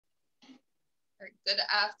Good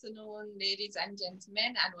afternoon, ladies and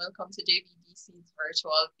gentlemen, and welcome to JBDC's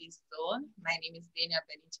Virtual Biz Zone. My name is Dana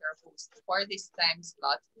Bennett, your host for this time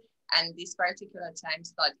slot, and this particular time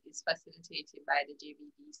slot is facilitated by the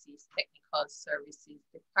JBDC's Technical Services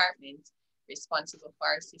Department, responsible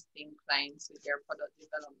for assisting clients with their product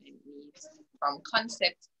development needs from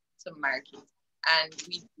concept to market. And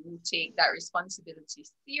we do take that responsibility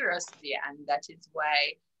seriously, and that is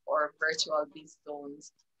why our virtual biz zones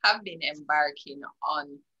have been embarking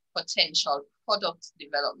on potential product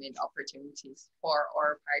development opportunities for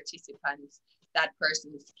our participants that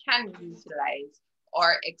persons can utilize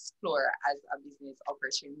or explore as a business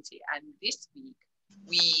opportunity. And this week,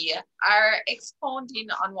 we are expounding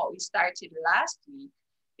on what we started last week,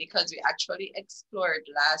 because we actually explored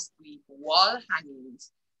last week wall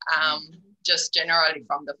hangings, just generally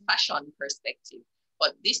from the fashion perspective.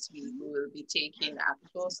 But this week, we will be taking a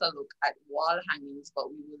closer look at wall hangings, but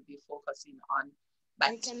we will be focusing on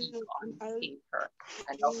batik on paper.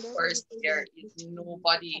 And of course, there is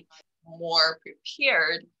nobody more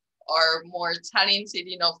prepared or more talented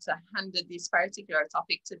enough to handle this particular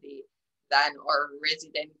topic today than our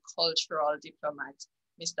resident cultural diplomat,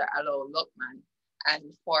 Mr. Alao Luqman.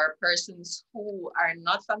 And for persons who are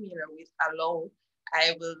not familiar with Alao,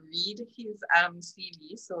 I will read his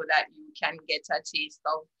CV so that you can get a taste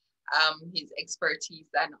of his expertise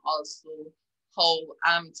and also how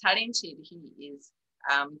talented he is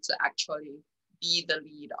to actually be the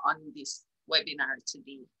lead on this webinar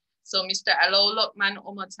today. So Mr. Alao Luqman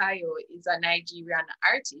Omotayo is a Nigerian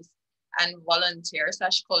artist and volunteer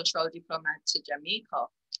 / cultural diplomat to Jamaica.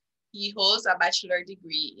 He holds a bachelor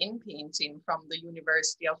degree in painting from the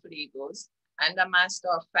University of Lagos and a Master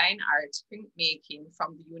of Fine Arts Printmaking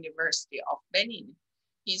from the University of Benin.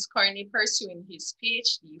 He's currently pursuing his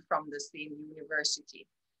PhD from the same university.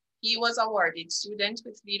 He was awarded Student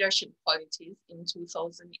with Leadership Qualities in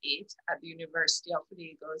 2008 at the University of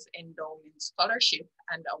Lagos Endowment Scholarship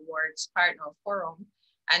and Awards Partner Forum,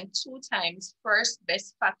 and 2 times first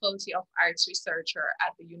Best Faculty of Arts Researcher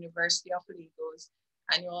at the University of Lagos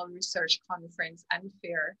Annual Research Conference and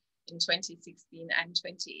Fair in 2016 and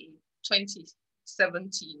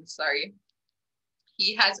 2017.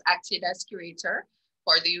 He has acted as curator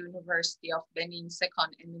for the University of Benin's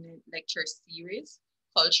second eminent lecture series,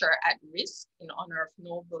 Culture at Risk, in honor of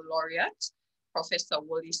Nobel laureate, Professor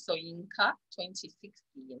Wole Soyinka,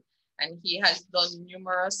 2016. And he has done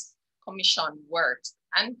numerous commissioned works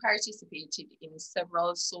and participated in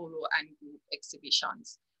several solo and group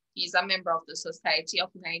exhibitions. He's a member of the Society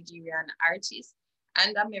of Nigerian Artists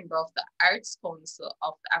and a member of the Arts Council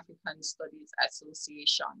of the African Studies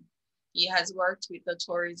Association. He has worked with the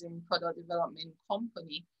Tourism Product Development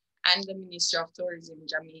Company and the Ministry of Tourism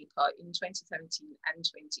Jamaica in 2017 and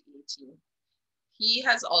 2018. He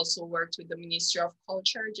has also worked with the Ministry of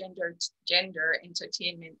Culture, Gender,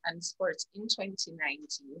 Entertainment and Sports in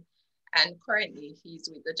 2019. And currently he's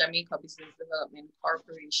with the Jamaica Business Development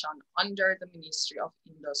Corporation under the Ministry of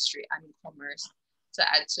Industry and Commerce. To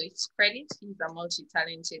add to its credit, he's a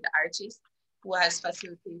multi-talented artist who has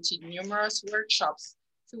facilitated numerous workshops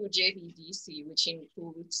through JBDC, which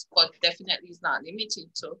includes, but definitely is not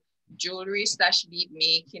limited to, jewelry / bead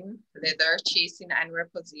making, leather chasing and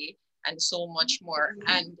repose, and so much more.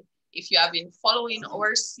 And if you have been following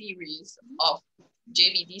our series of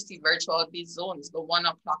JBDC Virtual Biz Zones, the 1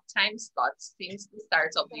 o'clock time slot since the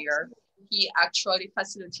start of the year, he actually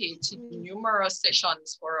facilitated numerous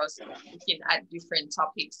sessions for us looking at different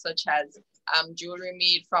topics such as jewelry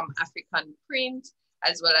made from African print,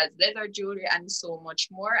 as well as leather jewelry and so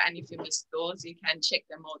much more. And if you missed those, you can check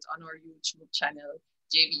them out on our YouTube channel,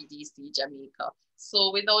 JBDC Jamaica.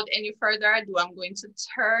 So without any further ado, I'm going to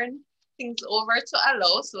turn things over to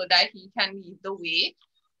Alao so that he can lead the way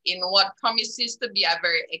in what promises to be a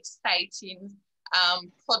very exciting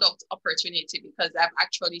product opportunity, because I've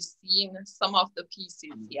actually seen some of the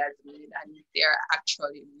pieces he has made and they're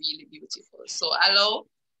actually really beautiful. So Alao,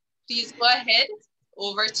 please go ahead,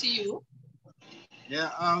 over to you.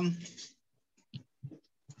 Yeah,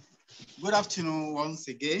 good afternoon once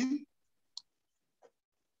again.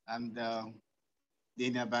 And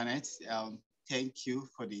Dana Bennett, thank you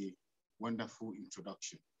for the wonderful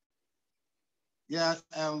introduction. Yeah,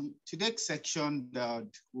 today's section that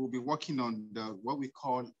we'll be working on what we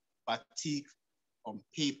call batik on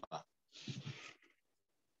paper.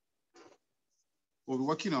 We'll be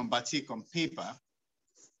working on batik on paper.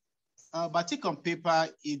 Batik on paper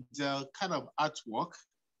is a kind of artwork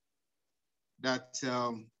that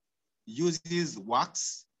uses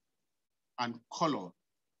wax and color.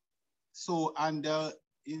 So, and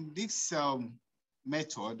in this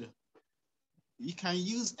method, you can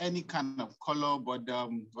use any kind of color, but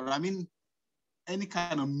I mean, any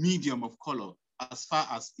kind of medium of color as far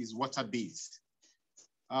as is water-based.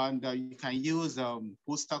 And you can use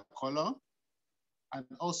poster color, and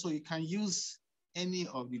also you can use any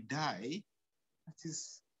of the dye that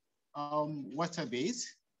is water-based,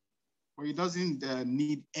 but it doesn't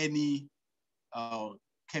need any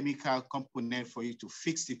chemical component for you to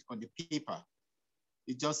fix it on the paper.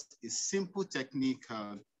 It's just a simple technique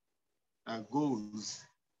that goes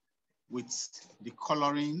with the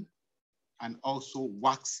coloring and also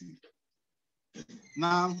waxing.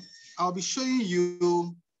 Now, I'll be showing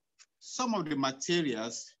you some of the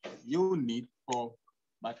materials you need for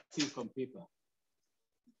batik on paper.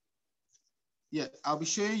 Yeah, I'll be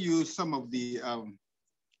showing you some of the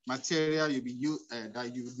material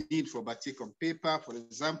that you need for batik on paper. For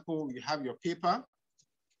example, you have your paper,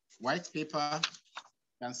 white paper.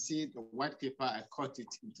 You can see the white paper, I cut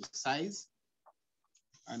it into size.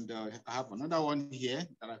 And I have another one here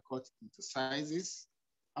that I cut into sizes.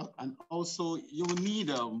 And also you need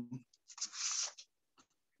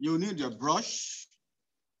your brush.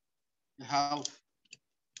 You have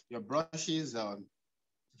your brushes,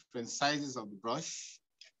 different sizes of the brush.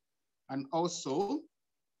 And also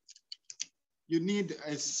you need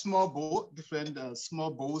a small bowl, different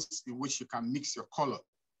small bowls in which you can mix your color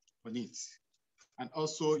on it. And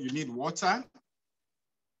also you need water.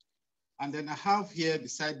 And then I have here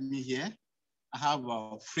beside me here, I have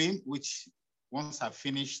a frame, which once I've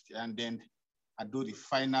finished, and then I do the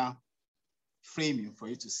final framing for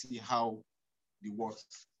you to see how the work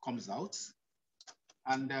comes out.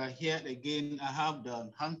 And here again, I have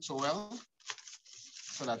the hand towel,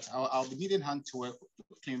 so that I'll be needing hand towel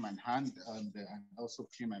to clean my hand and also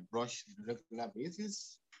clean my brush on a regular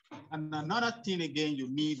basis. And another thing again you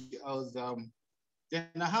need is,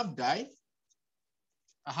 then I have dye.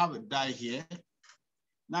 I have a dye here.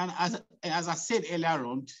 Now, as I said earlier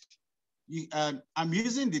on, I'm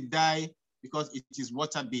using the dye because it is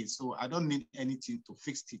water-based, so I don't need anything to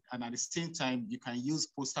fix it. And at the same time, you can use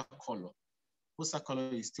poster color. Poster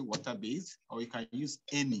color is still water-based, or you can use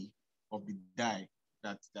any of the dye.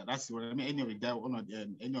 That's what I mean, any of the dye,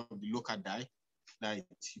 any of the local dye that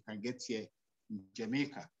you can get here in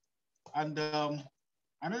Jamaica. And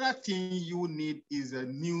another thing you need is a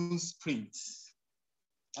newsprint.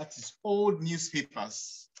 That is old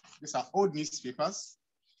newspapers. These are old newspapers.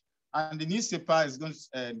 And the newspaper is going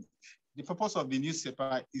to, the purpose of the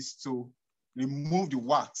newspaper is to remove the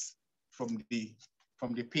wax from the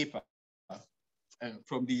paper,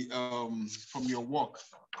 from your work.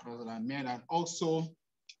 And also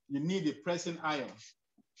you need a pressing iron.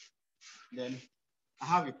 Then I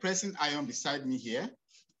have a pressing iron beside me here.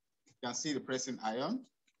 You can see the pressing iron.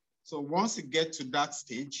 So once you get to that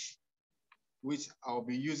stage, which I'll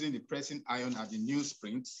be using the pressing iron at the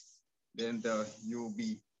newsprint, then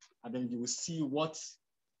you will see what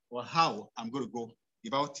or how I'm going to go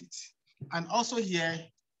about it. And also here,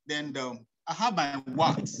 then I have my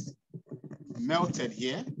wax melted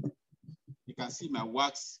here. You can see my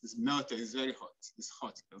wax is melted, it's very hot, it's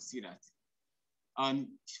hot, you can see that. And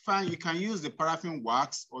fine, you can use the paraffin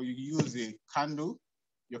wax or you use a candle,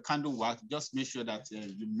 your candle wax, just make sure that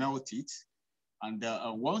you melt it. And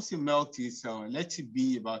once you melt it, let it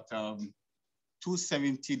be about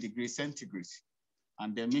 270 degrees centigrade.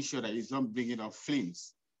 And then make sure that it's not bringing up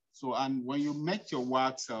flames. So, and when you make your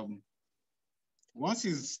wax, once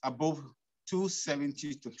it's above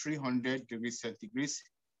 270 to 300 degrees centigrade,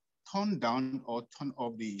 turn down or turn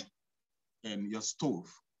off your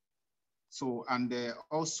stove. So, and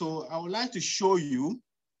also I would like to show you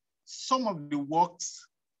some of the works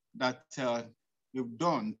that we've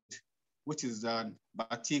done, which is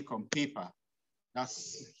batik on paper.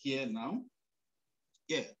 That's here now.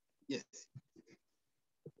 Yeah, yes.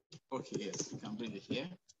 Okay, yes, we can bring it here.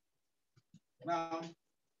 Now,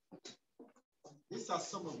 these are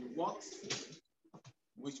some of the works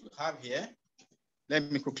which we have here.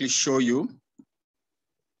 Let me quickly show you.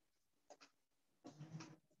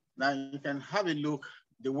 Now you can have a look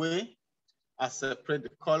the way I separate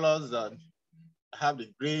the colors. I have the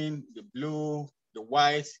green, the blue, the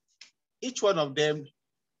white. Each one of them,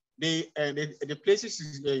 the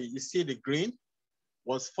places you see the green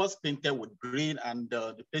was first painted with green, and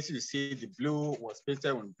the places you see the blue was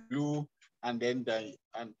painted with blue. And then the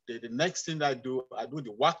next thing I do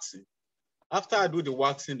the waxing. After I do the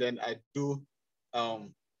waxing, then I do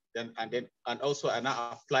and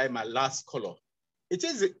I apply my last color. It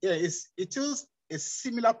is a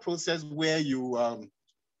similar process where you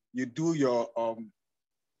do your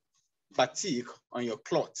batik on your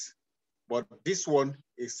cloth, but this one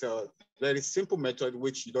is a very simple method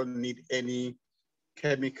which you don't need any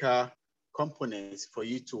chemical components for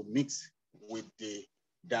you to mix with the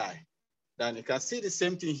dye. Then you can see the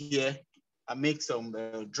same thing here. I make some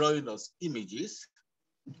drawing of images.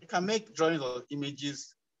 You can make drawings of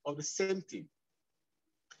images of the same thing.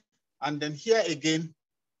 And then here again,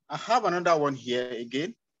 I have another one here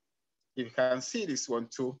again. You can see this one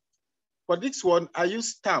too. For this one, I use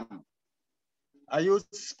stamp. I use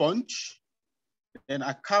sponge, and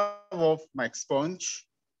I carve off my sponge.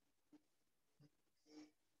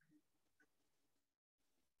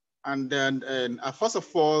 And then I first of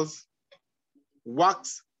all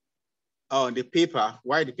wax on the paper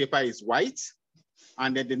while the paper is white.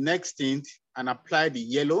 And then the next thing, and apply the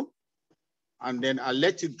yellow. And then I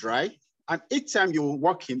let it dry. And each time you're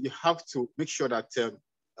working, you have to make sure that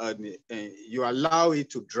you allow it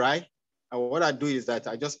to dry. And what I do is that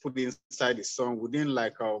I just put it inside the sun within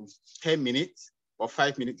like 10 minutes or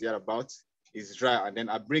 5 minutes thereabouts, it's dry. And then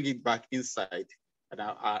I bring it back inside and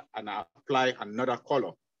I apply another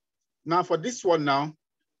color. Now for this one now,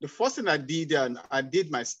 the first thing I did, I did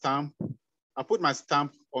my stamp. I put my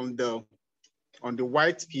stamp on the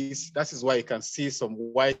white piece. That is why you can see some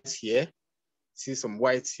white here. See some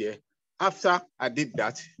white here. After I did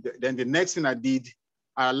that, then the next thing I did,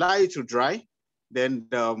 I allow it to dry. Then,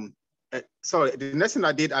 the next thing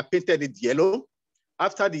I did, I painted it yellow.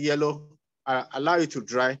 After the yellow, I allow it to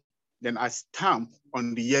dry. Then I stamp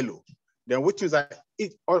on the yellow. Then which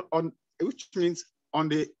means on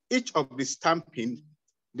the each of the stamping,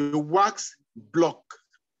 the wax block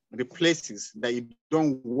the places that you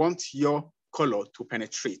don't want your color to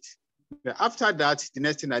penetrate. Then after that, the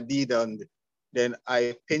next thing I did, then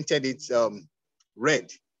I painted it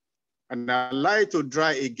red. And I allow it to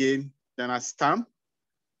dry again, then I stamp.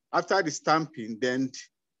 After the stamping, then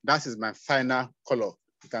that is my final color.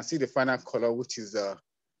 You can see the final color, which is a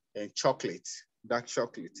chocolate, dark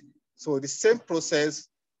chocolate. So the same process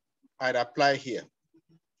I'd apply here.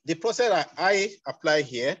 The process that I apply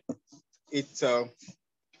here, it's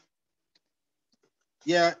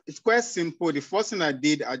quite simple. The first thing I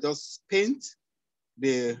did, I just paint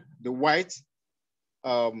the white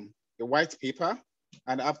paper.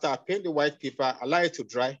 And after I paint the white paper, allow it to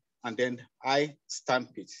dry, and then I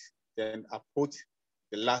stamp it. Then I put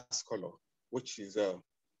the last color, which is the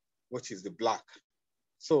black.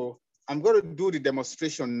 So I'm going to do the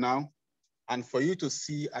demonstration now. And for you to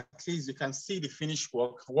see, at least you can see the finished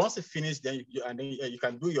work. Once it's finished, then you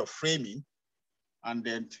can do your framing, and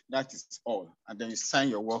then that is all. And then you sign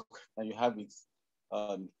your work, and you have it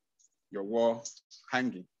on your wall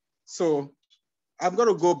hanging. So I'm going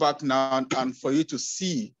to go back now and for you to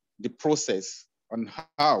see the process on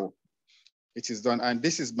how it is done. And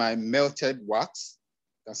this is my melted wax.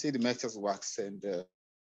 You can see the melted wax. And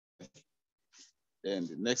then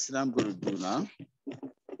the next thing I'm going to do now,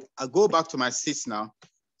 I'll go back to my seat now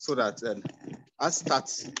so that I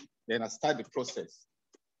start the process.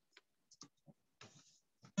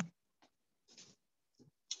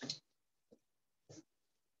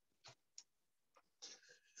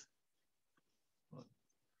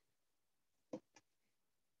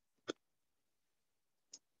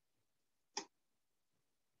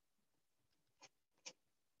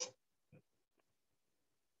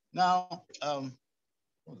 Now,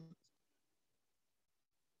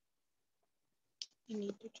 you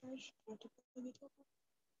need to charge or to plug it over?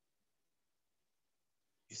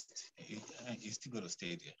 It's still going to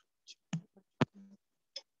stay there.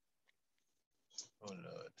 Oh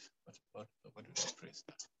Lord, what did I press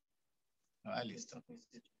now? No, I'll stop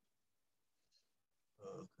it.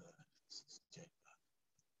 Oh God.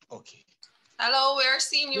 Okay. Hello, we're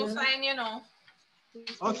seeing you fine, you know.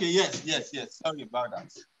 Okay, yes. Sorry about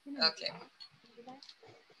that. Okay.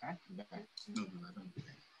 No, I don't.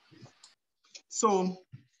 So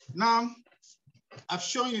now I've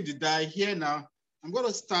shown you the dye here now. I'm going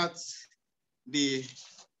to start the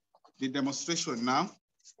demonstration now.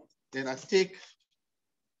 Then I take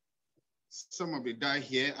some of the dye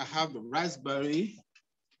here. I have the raspberry.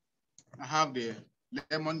 I have the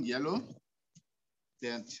lemon yellow.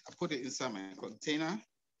 Then I put it inside my container.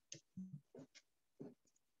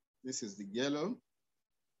 This is the yellow.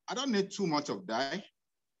 I don't need too much of dye,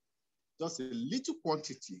 just a little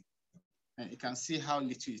quantity. And you can see how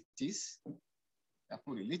little it is. I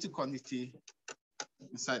put a little quantity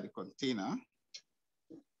inside the container.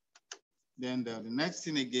 Then the next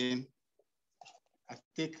thing again, I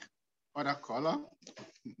take other color.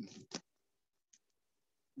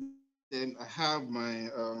 Then I have my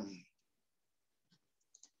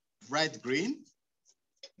bright green.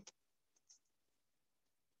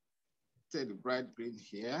 Take the bright green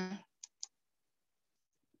here.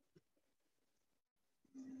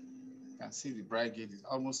 can see the bright green is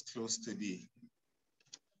almost close to the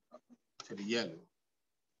yellow.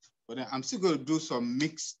 But then I'm still going to do some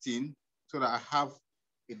mixing so that I have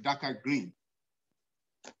a darker green.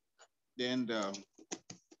 Then the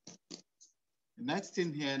next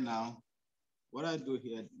thing here now, what I do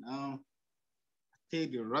here now, I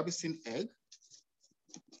take the Robinson egg,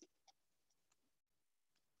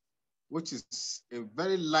 which is a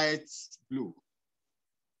very light blue.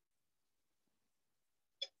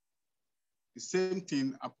 The same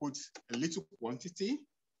thing, I put a little quantity.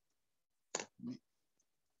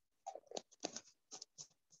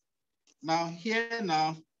 Now here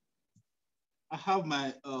now, I have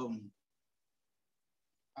my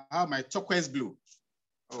turquoise blue.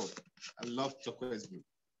 Oh, I love turquoise blue.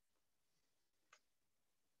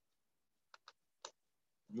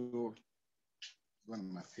 Blue is one of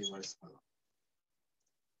my favorite colors.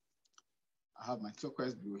 I have my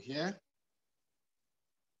turquoise blue here.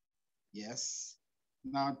 Yes.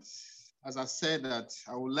 Now, as I said that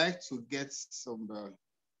I would like to get some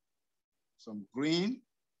green,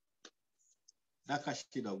 darker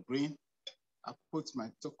shade of green. I put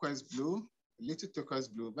my turquoise blue, a little turquoise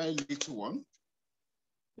blue, very little one.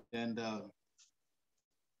 And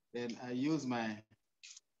then I use my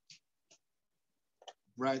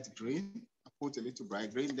bright green. I put a little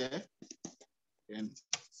bright green there. And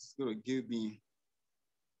it's going to give me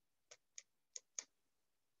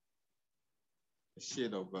a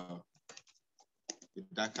shade of, a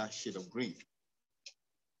darker shade of green.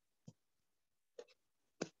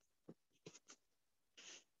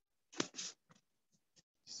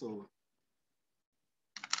 So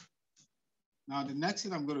now the next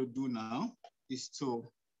thing I'm going to do now is to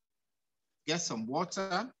get some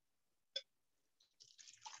water.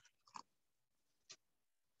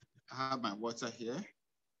 I have my water here.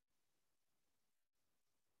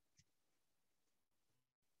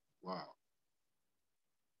 Wow.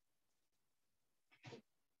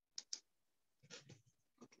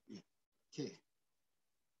 Okay.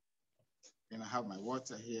 And I have my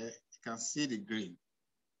water here. You can see the green.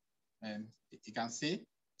 And you can see,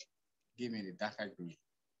 give me the darker green.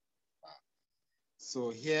 Wow. So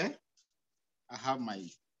here, I have my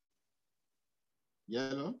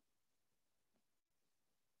yellow.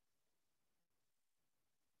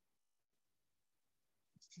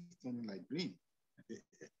 It's turning like green.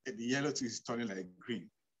 The yellow too is turning like green.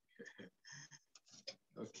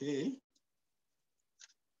 Okay.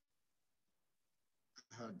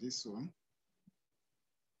 I have this one.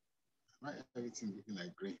 Why everything looking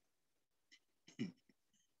like green?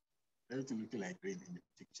 Everything looking like green in the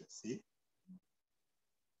picture, see?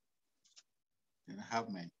 And I have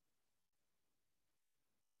my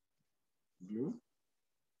blue.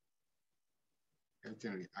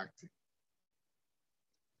 Everything reacting.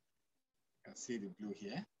 You can see the blue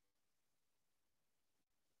here.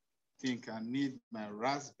 I think I need my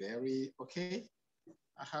raspberry. Okay.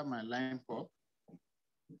 I have my lime pop.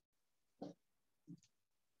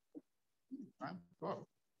 Lime pop.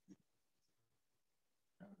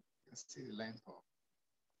 You can see the lime pop.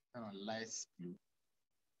 Kind of light blue.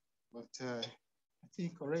 But I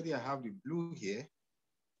think already I have the blue here.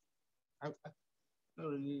 I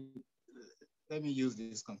don't really, let me use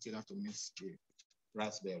this container to mix the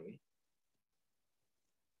raspberry.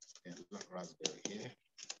 And raspberry here.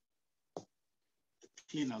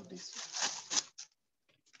 Clean up this.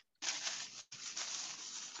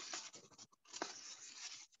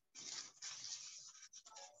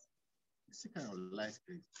 It's a kind of light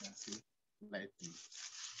green, you can see, light blue.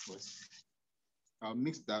 But I'll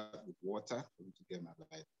mix that with water to get my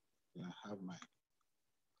light. And I have my,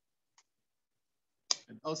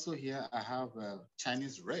 and also here I have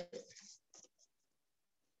Chinese red.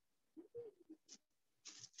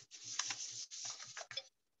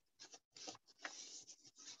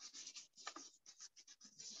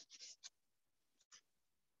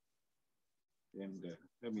 And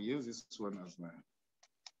let me use this one as my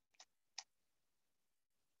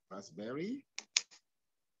raspberry.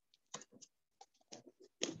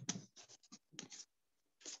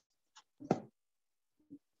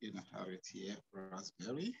 You know, have it here,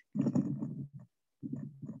 raspberry.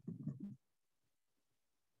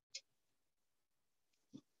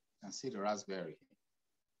 And see the raspberry.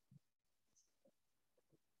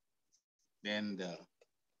 Then the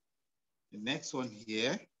next one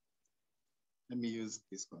here, let me use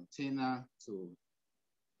this container to,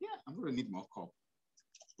 yeah, I'm gonna need more cup,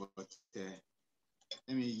 but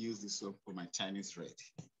let me use this one for my Chinese red.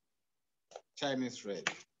 Chinese red.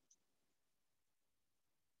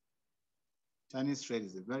 Chinese red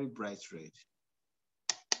is a very bright red.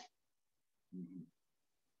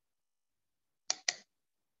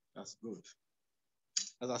 That's good.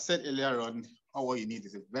 As I said earlier on, all what you need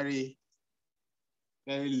is a very,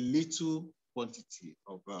 very little quantity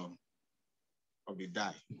of the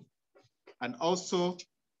dye. And also,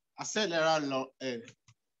 I said earlier on,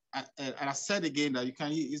 and I said again that you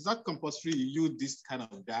can, it's not compulsory you use this kind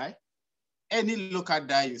of dye. Any local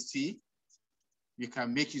dye you see, you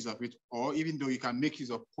can make use of it, or even though you can make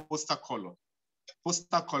use of poster color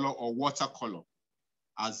or watercolor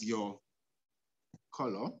as your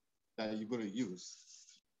color that you're going to use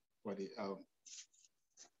for the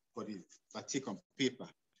batik on paper.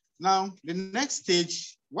 Now, the next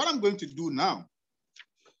stage, what I'm going to do now,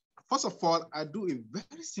 first of all, I do a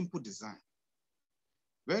very simple design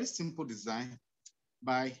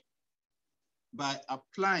by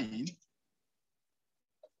applying.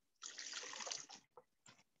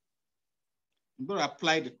 I'm going to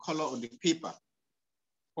apply the color on the paper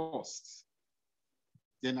first,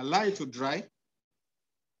 then allow it to dry.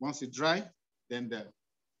 Once it dry, then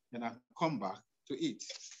I come back to it.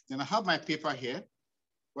 Then I have my paper here.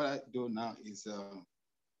 What I do now is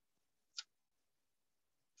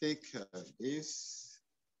take this.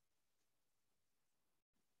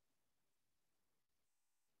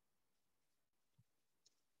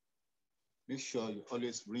 Make sure you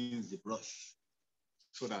always rinse the brush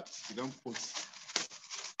so that you don't put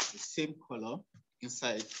the same color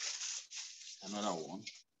inside another one.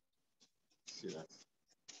 See that?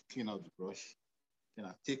 Clean out the brush. Then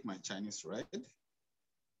I take my Chinese red.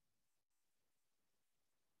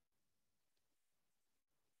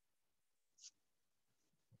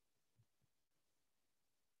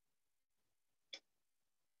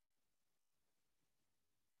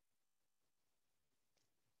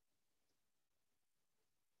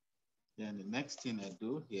 Then the next thing I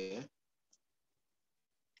do here,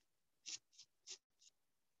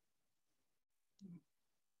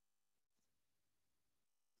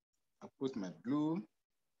 I put my blue.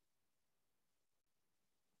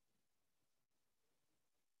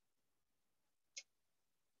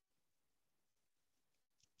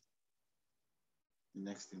 The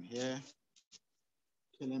next thing here,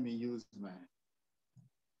 okay, let me use my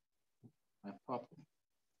purple.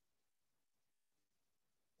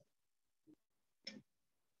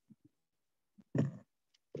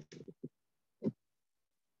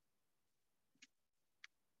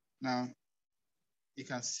 Now, you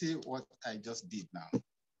can see what I just did now.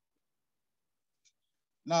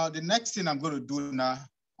 Now, the next thing I'm going to do now,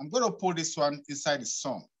 I'm going to put this one inside the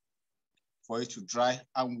sun for it to dry.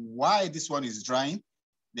 And while this one is drying,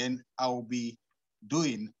 then I'll be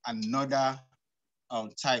doing another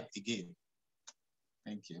type again.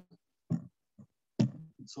 Thank you.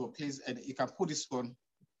 So please, and you can put this one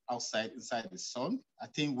outside, inside the sun. I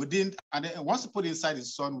think within, and then once you put it inside the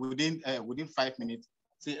sun, within 5 minutes,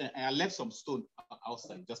 see, I left some stone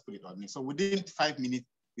outside, just put it on me. So within 5 minutes,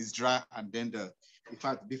 it's dry, and then in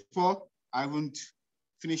fact, before I won't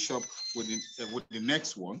finish up with the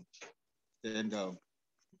next one, then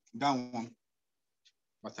that one,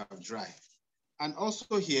 but I'll dry. And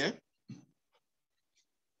also here,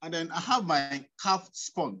 and then I have my carved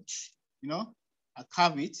sponge, you know, I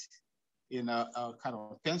carve it in a kind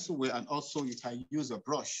of pencil way, and also you can use a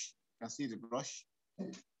brush. You can see the brush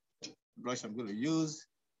I'm going to use.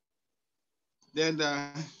 Then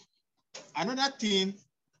another thing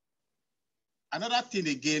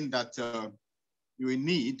again that you will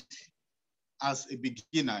need as a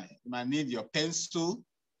beginner, you might need your pencil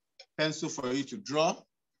for you to draw.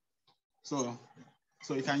 So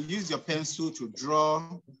you can use your pencil to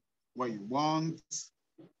draw what you want,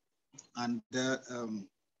 and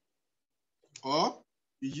or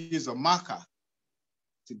you use a marker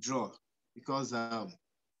to draw, because or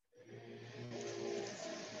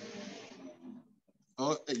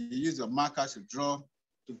you use a marker to draw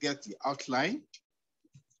to get the outline.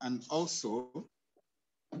 And also,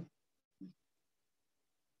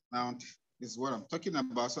 now this is what I'm talking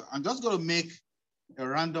about. So I'm just going to make a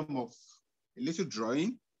random of a little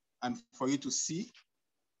drawing, and for you to see,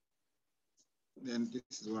 then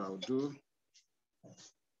this is what I'll do.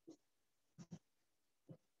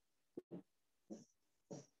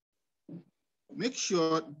 Make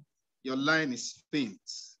sure your line is faint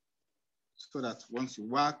so that once you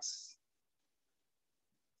wax,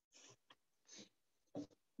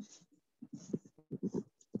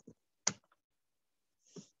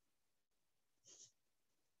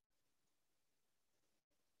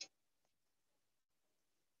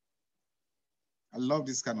 I love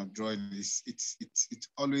this kind of drawing. It's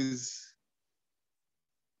always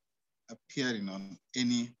appearing on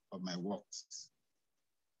any of my works.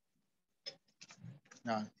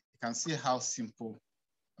 Now, you can see how simple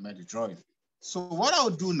I made the drawing. So what I'll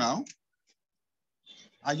do now,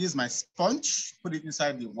 I use my sponge, put it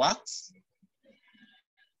inside the wax.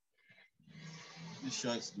 Make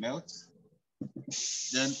sure it's melt.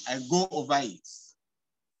 Then I go over it.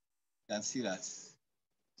 You can see that.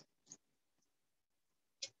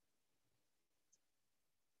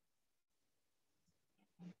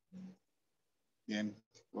 Then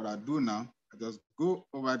what I do now, I just go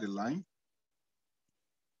over the line.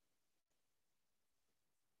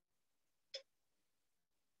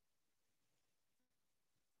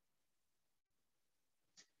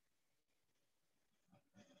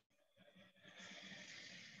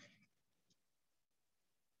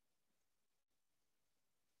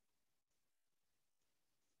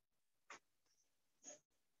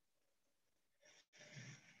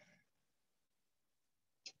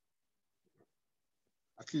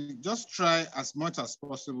 Actually, just try as much as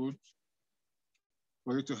possible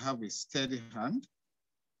for you to have a steady hand.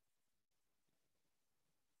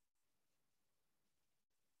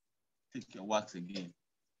 Take your wax again.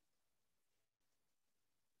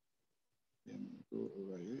 Then go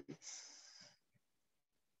over it.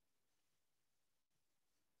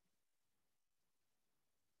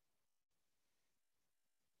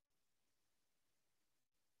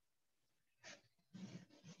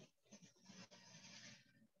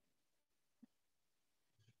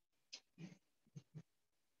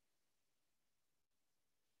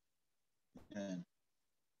 And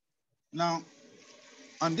now,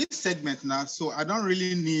 on this segment now, so I don't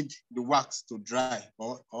really need the wax to dry,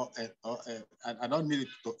 I don't need it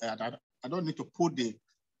to. I don't need to put the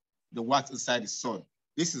wax inside the sun.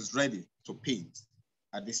 This is ready to paint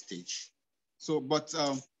at this stage. So, but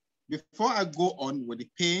before I go on with the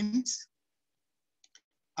paint,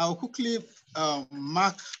 I'll quickly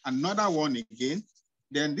mark another one again.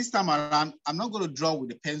 Then this time around, I'm not going to draw with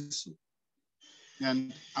the pencil.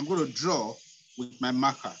 And I'm going to draw with my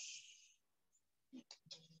marker.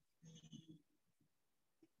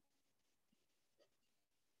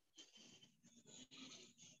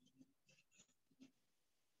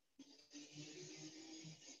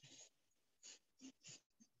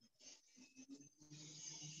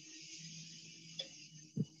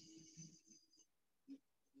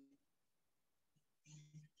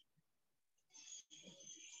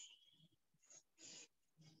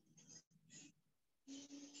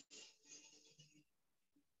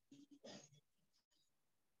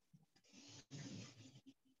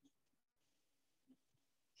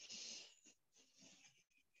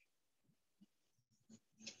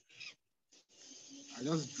 I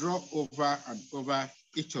just draw over and over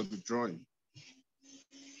each of the drawing.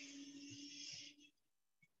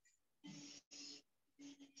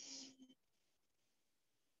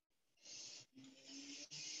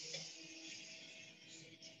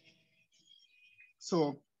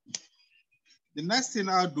 So the next thing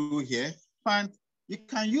I'll do here, you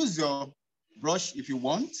can use your brush if you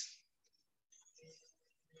want.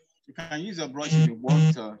 You can use your brush if you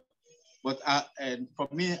want, but and for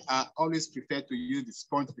me, I always prefer to use the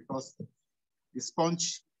sponge because the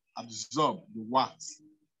sponge absorbs the wax,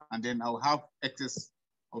 and then I'll have excess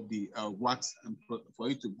of the wax and for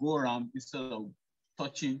it to go around instead of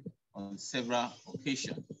touching on several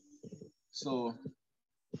occasions. So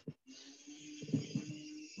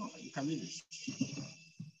you can leave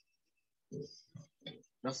it.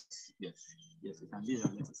 Just yes, you can leave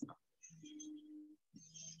and let it start.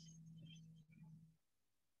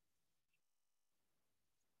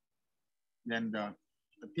 Then I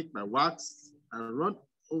pick my wax, I run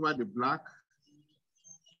over the black.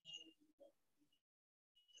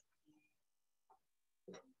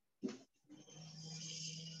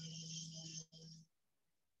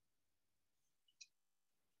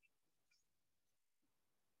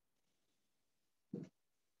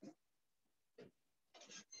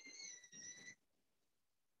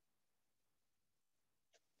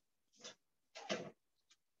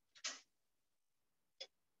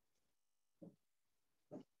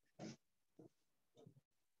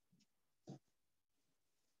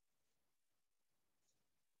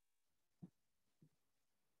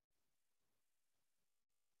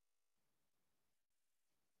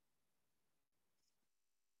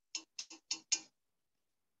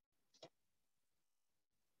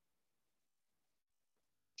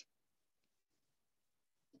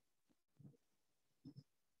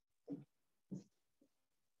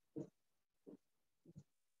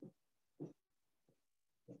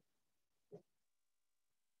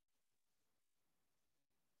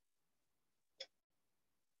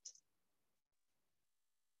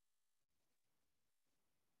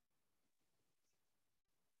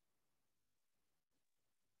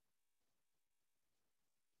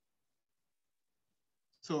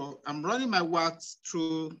 So I'm running my wax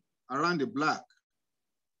through around the black.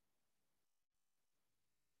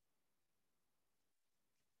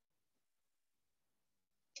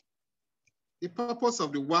 The purpose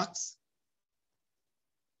of the wax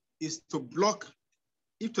is to block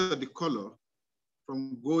each of the color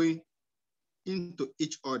from going into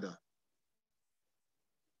each other.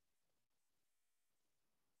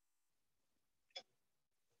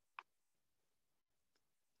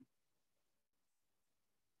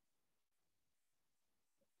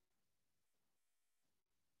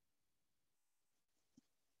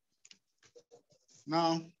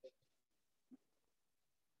 Now,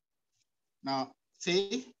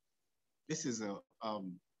 say this is a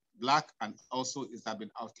black, and also it has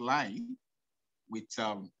been outlined with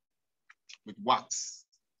wax,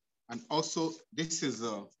 and also this is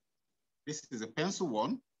a pencil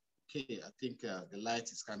one. Okay, I think the light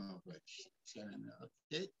is kind of like shining.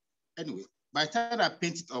 Okay, anyway, by the time I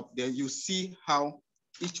paint it up, then you see how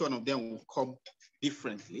each one of them will come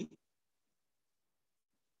differently.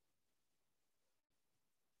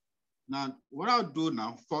 Now, what I'll do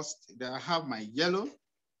now, first, that I have my yellow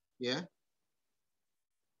here.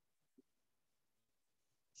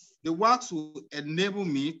 The wax will enable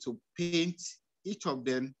me to paint each of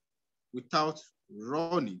them without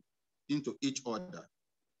running into each other.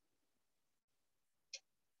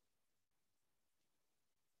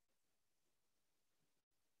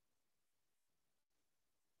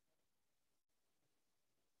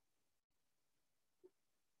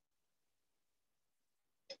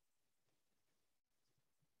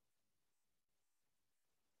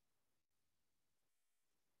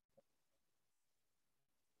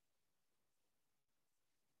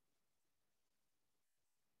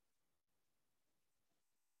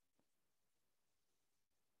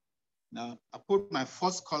 Now, I put my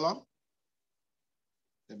first color.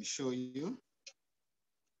 Let me show you.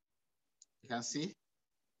 You can see.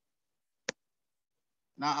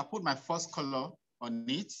 Now, I put my first color on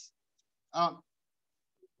it.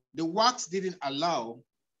 The wax didn't allow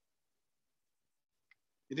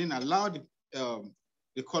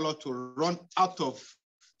the color to run out of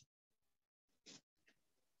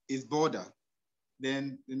its border.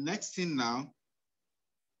 Then the next thing now,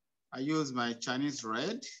 I use my Chinese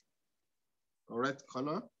red, or red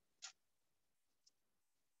color.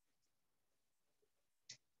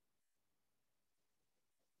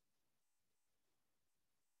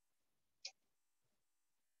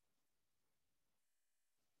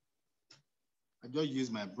 I just use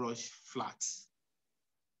my brush flat.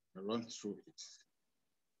 I run through it.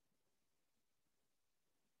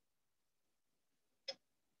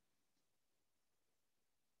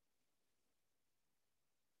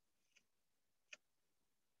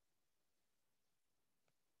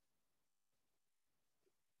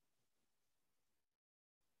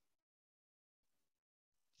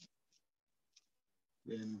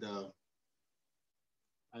 And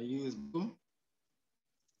I use blue,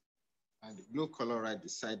 and the blue color right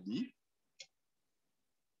beside me.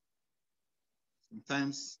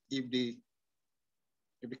 Sometimes if the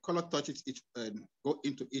color touches each and go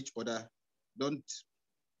into each other, don't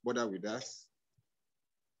bother with us.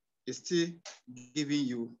 It's still giving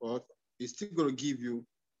you, or it's still going to give you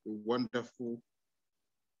a wonderful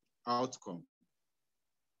outcome.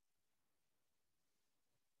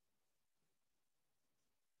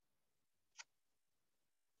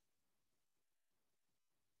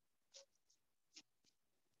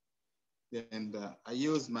 And I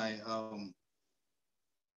use my,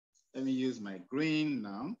 let me use my green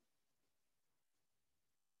now.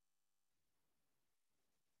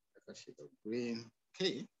 Like a shade of green,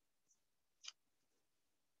 okay.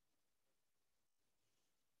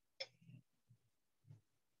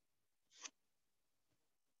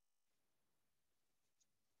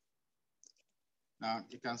 Now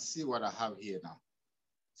you can see what I have here now.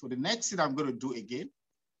 So the next thing I'm going to do again,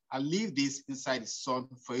 I'll leave this inside the sun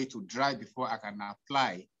for it to dry before I can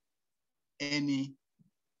apply any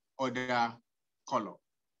other color,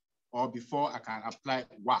 or before I can apply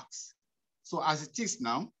wax. So as it is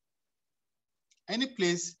now, any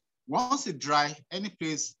place, once it dry, any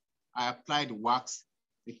place I apply the wax,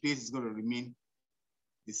 the place is going to remain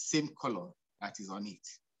the same color that is on it.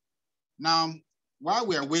 Now, while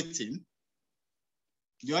we are waiting,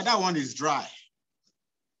 the other one is dry.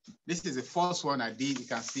 This is the first one I did. You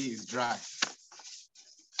can see it's dry.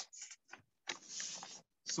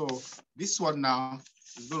 So this one now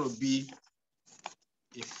is going to be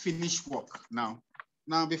a finished work now.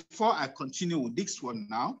 Now, before I continue with this one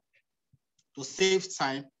now, to save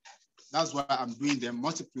time, that's why I'm doing them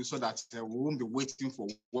multiple so that we won't be waiting for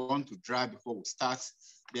one to dry before we start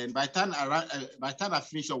Then by the time I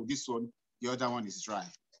finish up with this one, the other one is dry.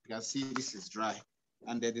 You can see this is dry.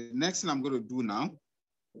 And then the next thing I'm going to do now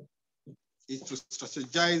is to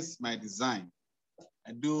strategize my design.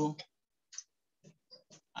 I do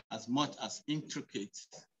as much as intricate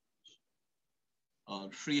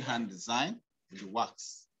freehand design with the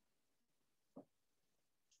wax.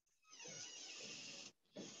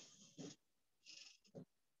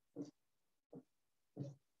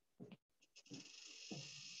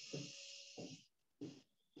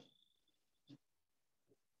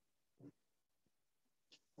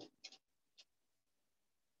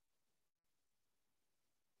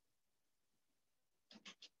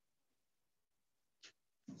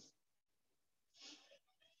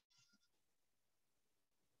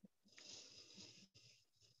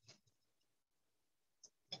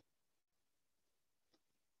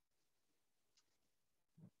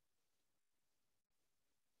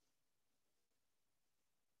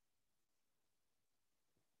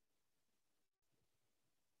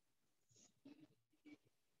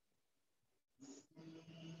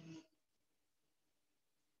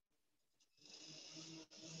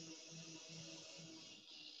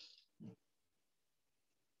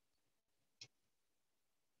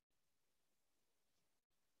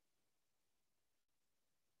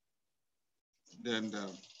 Then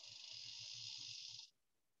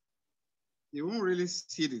you won't really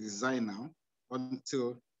see the design now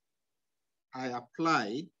until I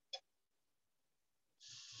apply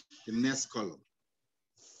the next color.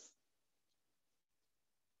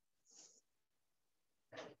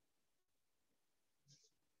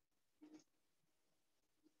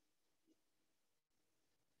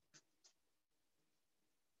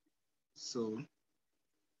 So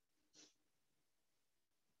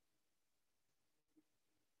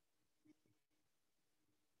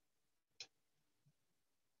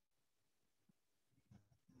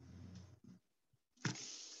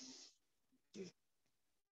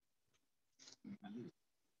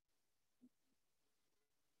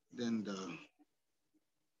then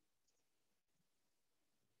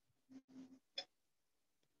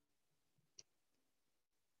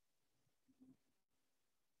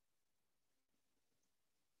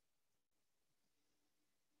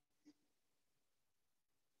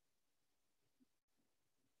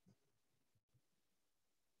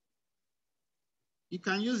you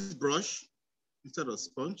can use brush instead of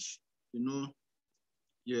sponge. You know,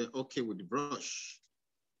 you're okay with the brush.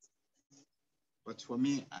 But for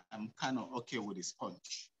me, I'm kind of okay with the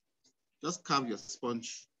sponge. Just carve your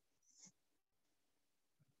sponge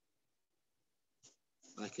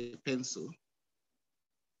like a pencil,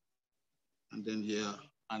 and then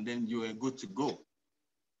you are good to go.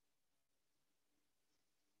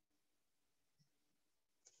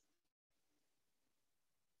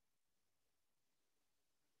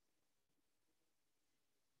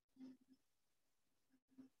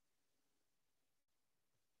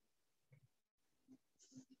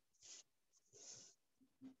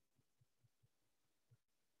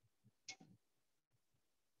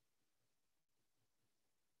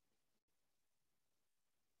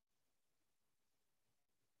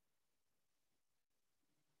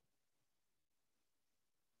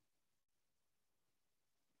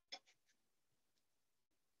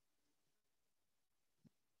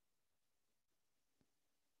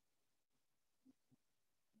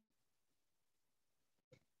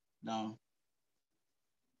 Now,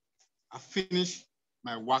 I finished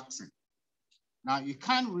my waxing. Now, you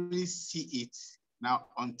can't really see it now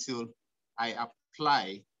until I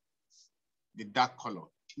apply the dark color.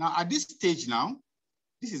 Now, at this stage now,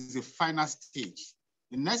 this is the final stage.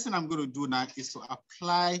 The next thing I'm going to do now is to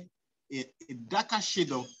apply a darker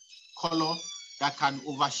shade of color that can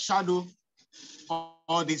overshadow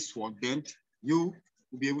all this one. Then you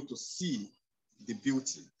will be able to see the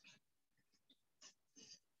beauty.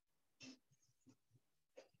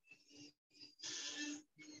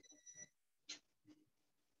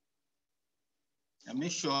 And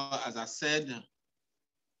make sure, as I said,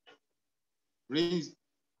 make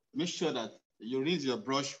sure that you rinse your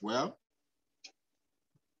brush well.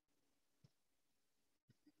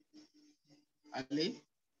 Ali,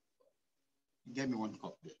 get me one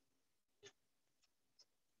cup there.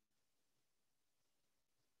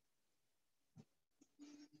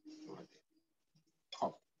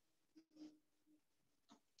 Cup.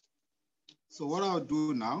 So what I'll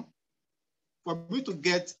do now, for me to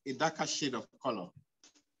get a darker shade of color,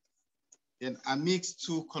 then I mix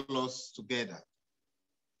two colors together.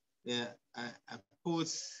 Yeah, I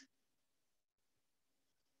put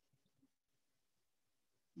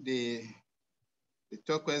the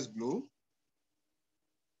turquoise blue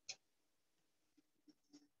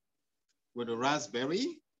with the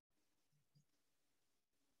raspberry.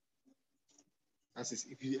 That is,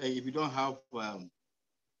 if you don't have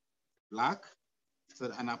black,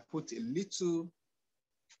 so and I put a little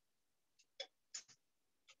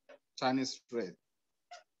Chinese red,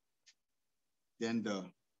 then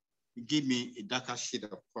it give me a darker shade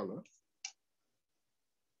of color.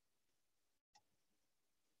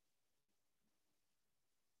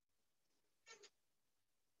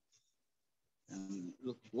 And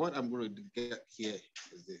look, what I'm going to get here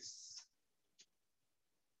is this.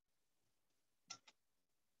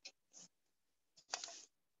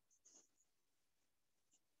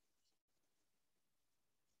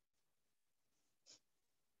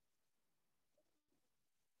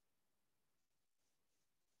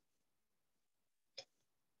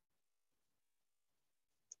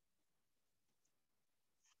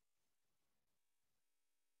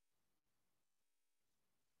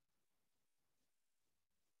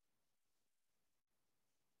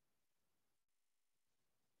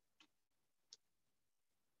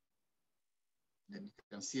 Then you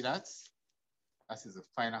can see that. That is the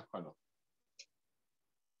final color.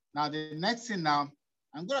 Now, the next thing now,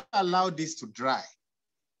 I'm going to allow this to dry.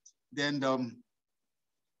 Then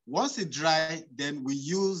once it dry, then we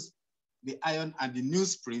use the iron and the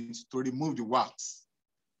newsprint to remove the wax.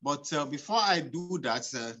 But before I do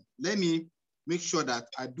that, let me make sure that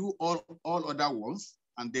I do all other ones,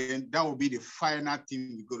 and then that will be the final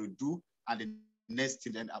thing we're going to do. And the next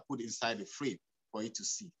thing then I put inside the frame for you to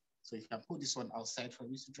see. So you can put this one outside for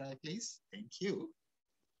me to dry, please. Thank you.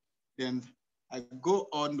 Then I go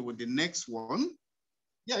on with the next one.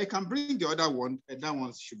 Yeah, you can bring the other one, and that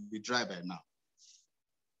one should be dry by now.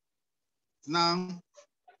 Now,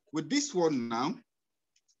 with this one now,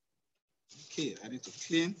 okay, I need to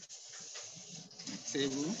clean my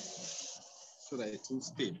table so that it will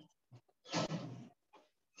stay.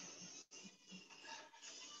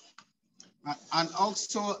 And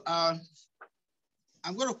also,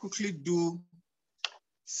 I'm going to quickly do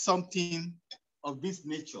something of this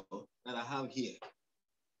nature that I have here.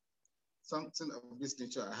 Something of this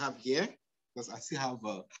nature I have here, because I still have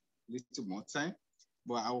a little more time,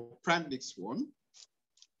 but I will prime this one.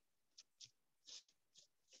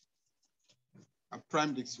 I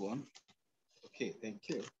prime this one. Okay, thank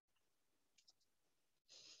you.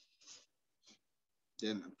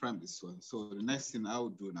 Then I prime this one. So the next thing I will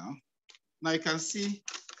do now you can see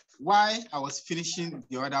why I was finishing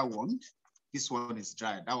the other one. This one is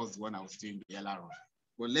dry. That was the one I was doing the LR on.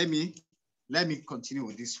 But let me continue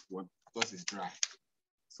with this one because it's dry.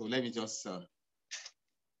 So let me just,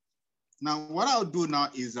 now what I'll do now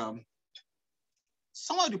is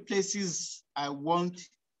some of the places I want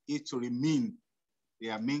it to remain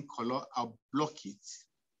their main color, I'll block it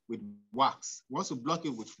with wax. Once you block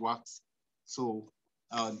it with wax, so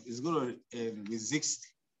it's going to resist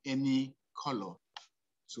any color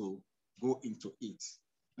to go into it.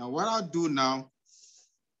 Now, what I'll do now,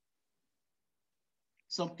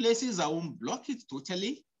 some places I won't block it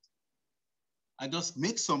totally. I just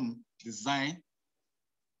make some design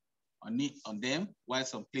on them, while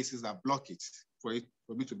some places I block it for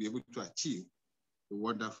me to be able to achieve a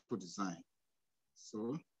wonderful design.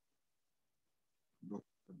 So,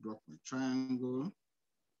 block my triangle.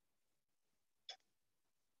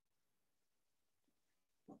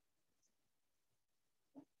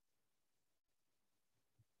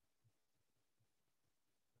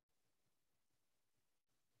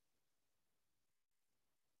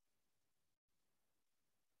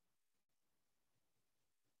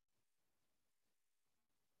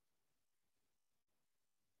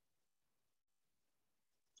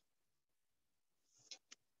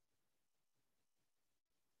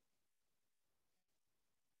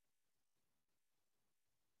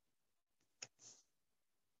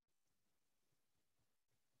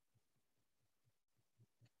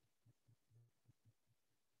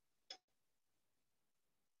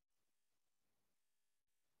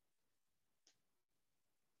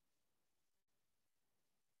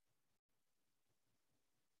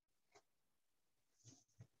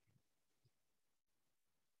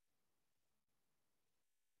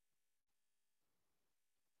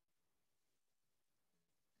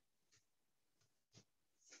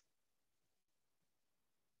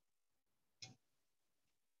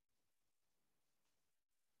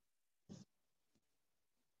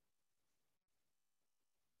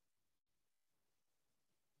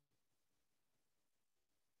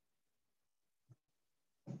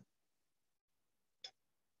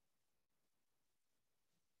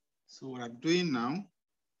 So what I'm doing now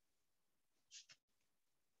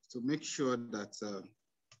is to make sure that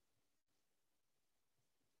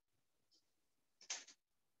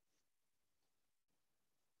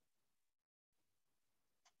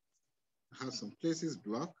have some places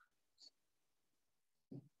blocked.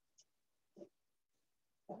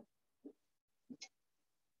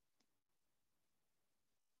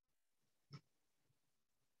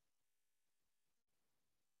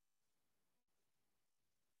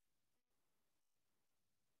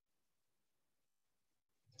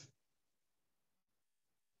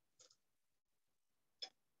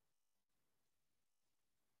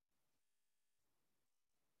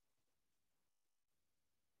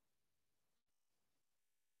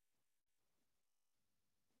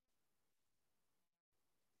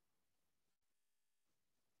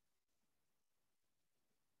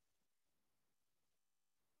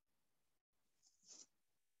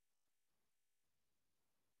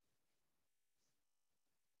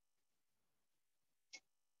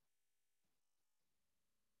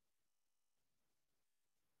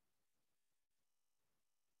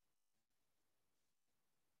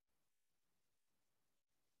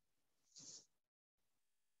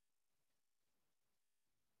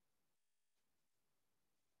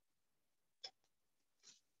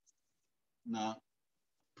 Now,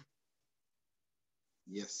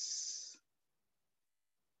 yes.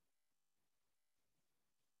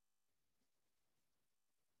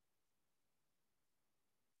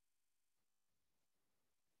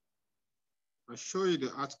 I'll show you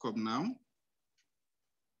the outcome now.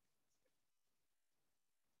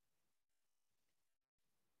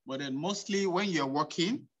 But then mostly when you're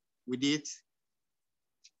working with it,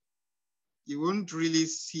 you won't really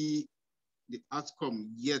see the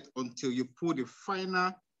outcome yet until you put the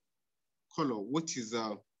final color, which is,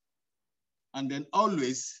 and then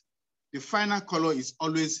always, the final color is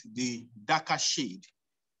always the darker shade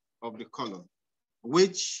of the color,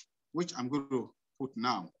 which I'm going to put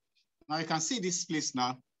now. Now you can see this place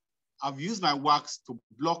now. I've used my wax to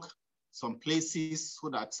block some places so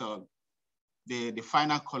that the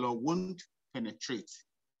final color won't penetrate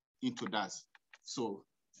into that. So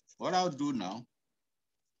what I'll do now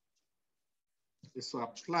is to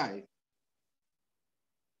apply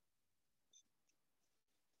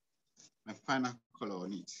my final color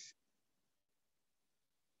on it.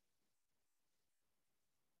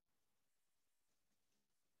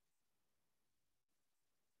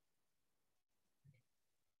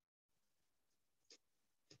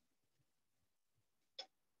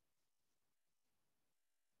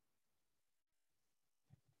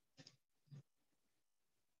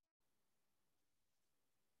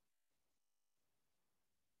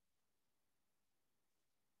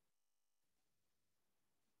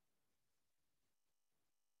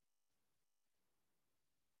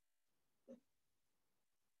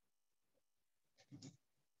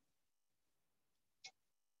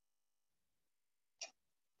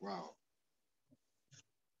 Wow.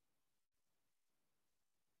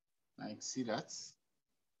 I see that.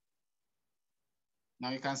 Now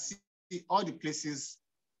you can see all the places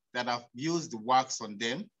that I've used the wax on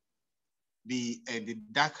them. The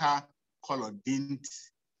darker color didn't,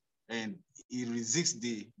 and it resists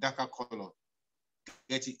the darker color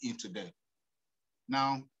getting into them.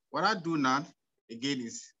 Now, what I do now, again,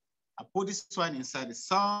 is I put this one inside the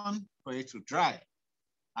sun for it to dry.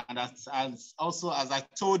 And as I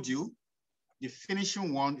told you, the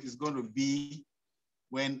finishing one is going to be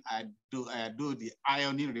when I do the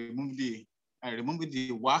ironing, remove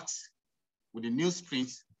the wax with the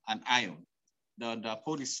newsprint and iron. Then I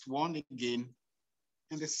put this one again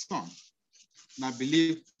in the sun. And I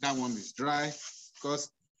believe that one is dry because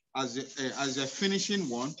as you're finishing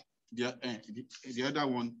one, the other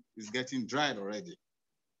one is getting dried already.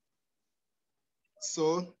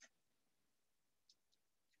 So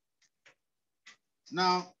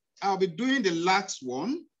now I'll be doing the last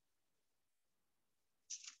one.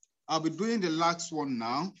 I'll be doing the last one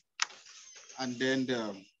now, and then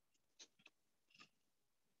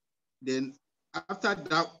after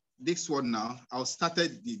that, this one now, I'll start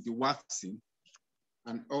the waxing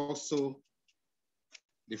and also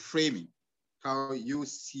the framing, how you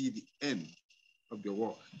see the end of the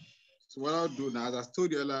work. So what I'll do now, as I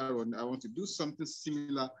told you earlier on, I want to do something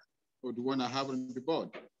similar to the one I have on the board.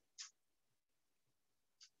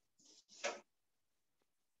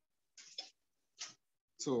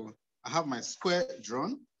 So I have my square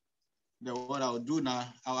drawn. Then what I'll do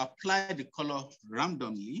now, I'll apply the color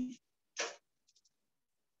randomly.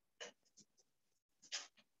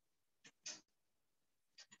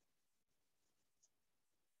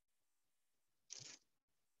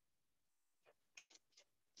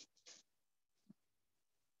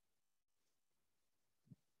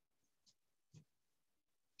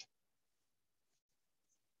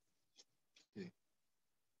 Okay.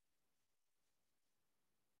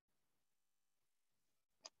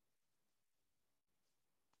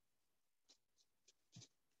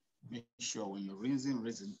 Make sure when you're rinsing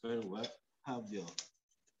very well. Have your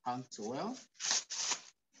hand towel.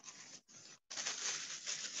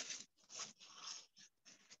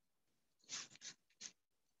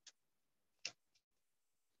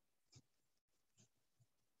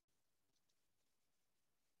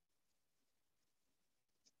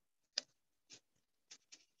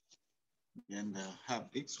 And have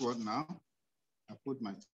this one now. I put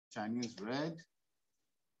my Chinese red.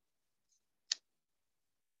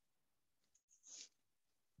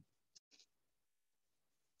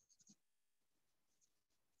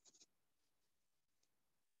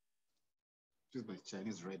 Use my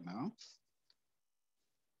Chinese red now.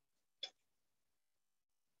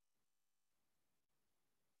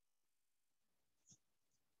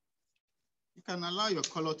 You can allow your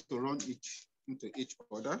color to run into each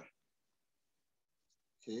other.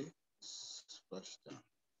 Okay, splash down.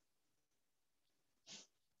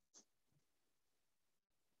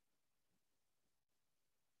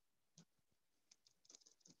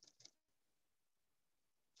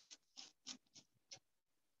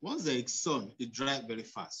 Once there is sun, it dries very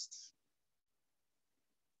fast.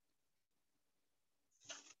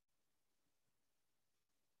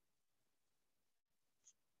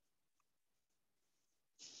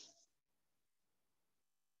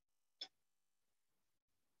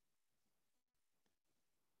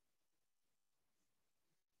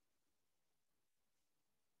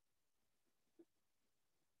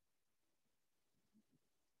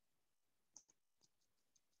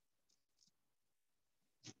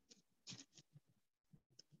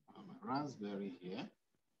 Raspberry here.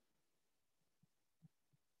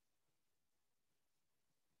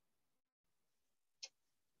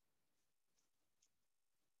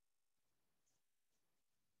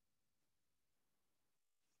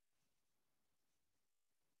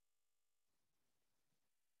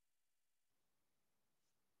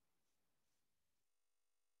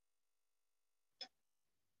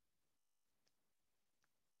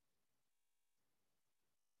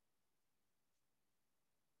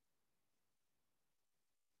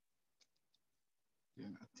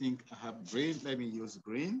 Then I think I have green. Let me use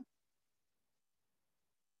green.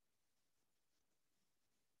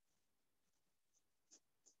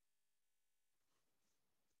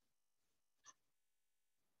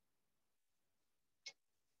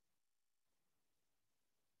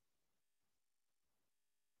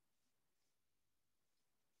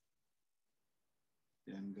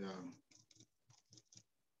 And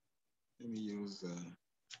let me use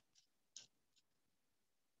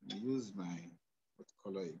my what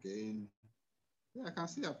color again? Yeah, I can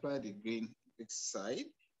see apply the green this side.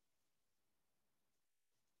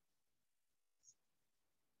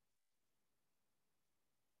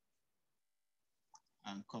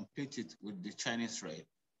 And complete it with the Chinese red.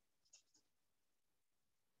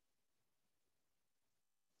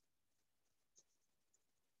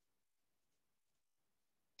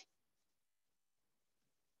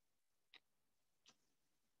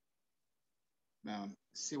 Now,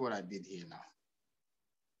 see what I did here now.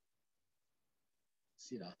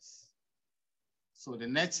 See that? So the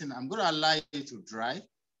next thing, I'm going to allow it to dry.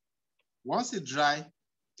 Once it dry,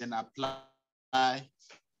 then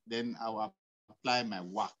then I will apply my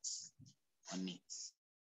wax on it.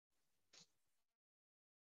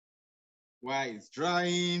 While it's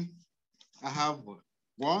drying, I have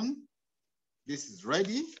one. This is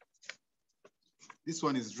ready. This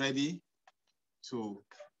one is ready to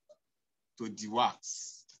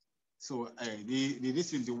de-wax. So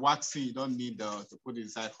this is the waxing. You don't need to put it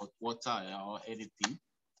inside hot water or anything.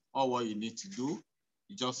 All what you need to do,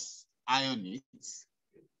 you just iron it,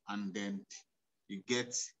 and then you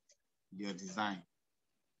get your design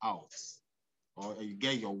out, or you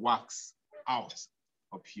get your wax out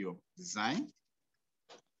of your design.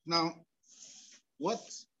 Now, what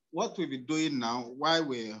we'll be doing now while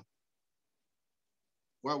we're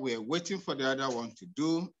waiting for the other one to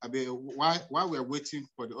do, while we're waiting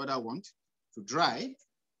for the other one to dry,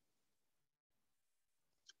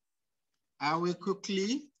 I will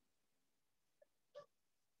quickly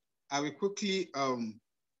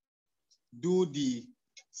do the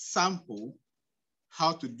sample,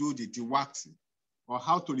 how to do the de-waxing or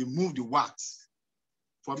how to remove the wax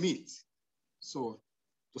from it. So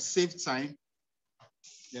to save time,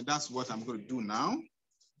 then that's what I'm going to do now.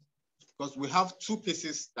 Because we have two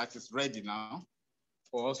pieces that is ready now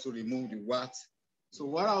for us to remove the wax. So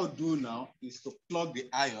what I'll do now is to plug the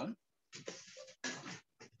iron.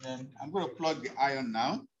 And I'm going to plug the iron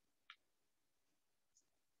now.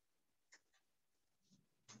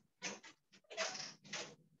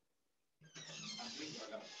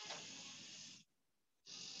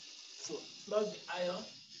 So plug the iron.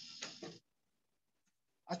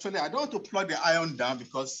 Actually, I don't want to plug the iron down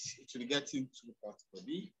because it will get too hot for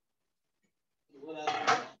me.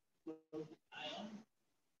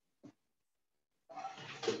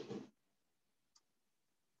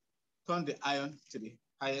 Turn the iron to the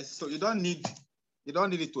highest, so you don't need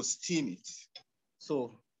it to steam it.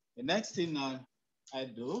 So the next thing I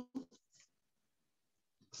do,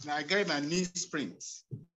 now I get my knee springs.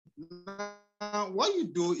 Now what you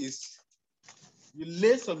do is you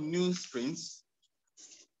lay some new springs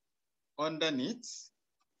underneath,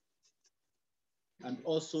 and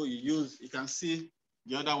also you can see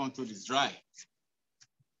the other one too is dry.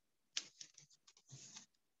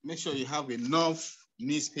 Make sure you have enough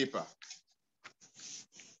newspaper.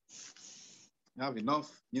 You have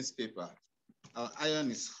enough newspaper. Our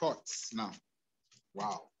iron is hot now.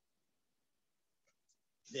 Wow.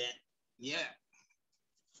 Then, yeah.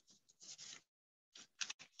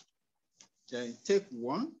 Then take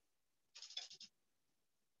one.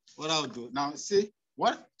 What I'll do now, see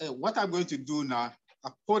what I'm going to do now.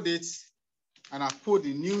 I put it, and I put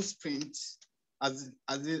the newsprint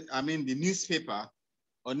the newspaper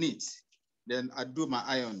on it. Then I do my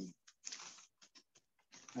ironing.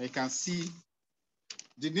 And you can see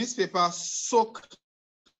the newspaper soak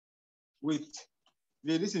with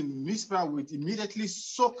newspaper will immediately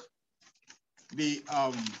soak the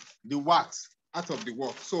wax out of the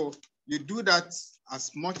work. So you do that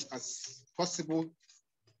as much as possible,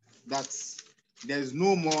 that there's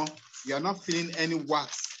no more, you're not feeling any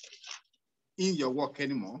wax in your work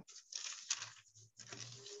anymore.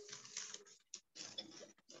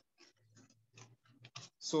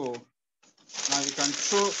 So now you can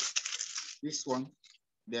throw this one,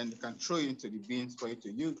 then you can throw it into the bins for you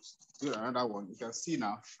to use. Do another one. You can see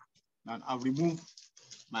now I've removed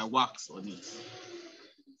my wax on it.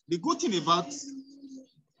 The good thing about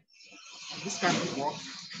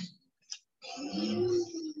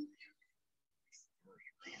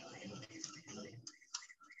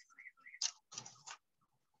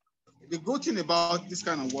this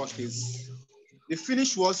kind of work is the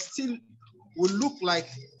finished work still will look like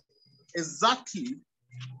exactly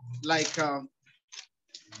like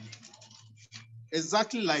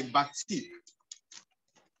batik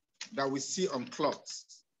that we see on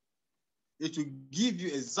cloths. It will give you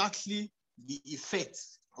exactly the effect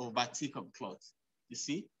of batik on cloth. You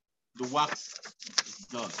see, the wax is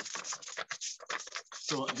done.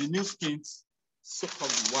 So the new skin soak up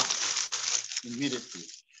the wax immediately.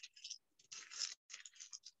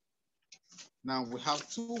 Now we have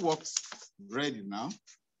two works ready now.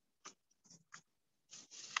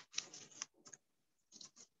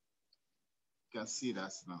 You can see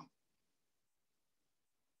that now.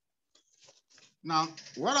 Now,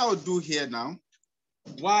 what I'll do here now,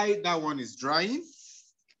 while that one is drying,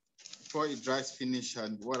 before it dries finish,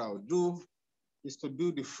 and what I'll do is to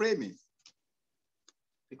do the framing,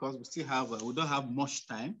 because we still have, we don't have much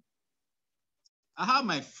time. I have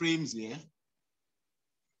my frames here.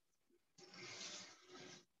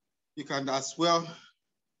 You can as well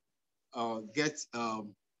get a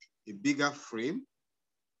bigger frame.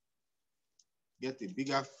 Get a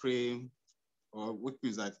bigger frame, or which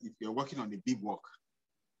means that if you're working on the big work,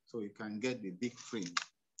 so you can get the big frame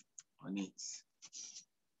on it.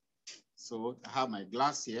 So I have my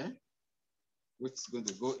glass here, which is going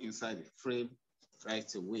to go inside the frame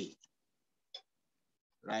right away.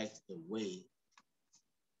 Right away.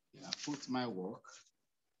 And I put my work.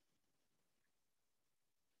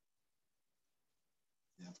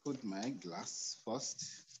 And I put my glass first.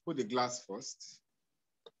 Put the glass first.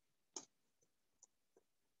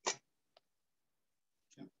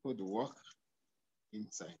 And put the work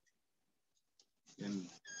inside. Then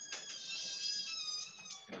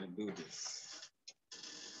I do this.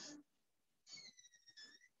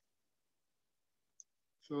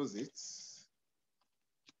 Close it.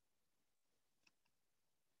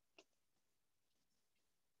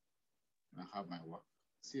 I have my work.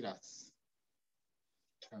 See that?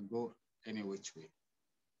 Can go any which way.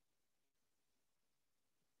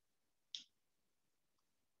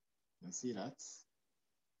 You can see that.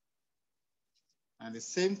 And the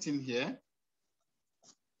same thing here,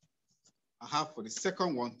 I have for the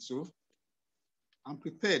second one too. I'm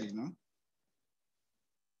prepared, you know.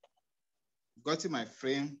 Got in my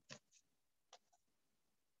frame.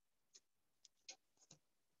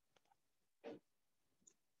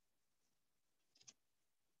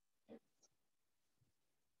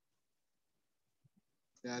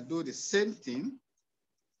 Then I do the same thing.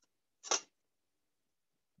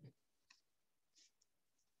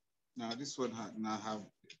 Now this one now have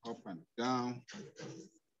up and down.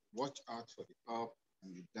 Watch out for the up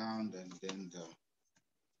and the down, and then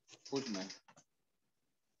put my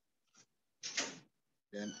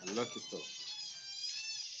Then I lock it up.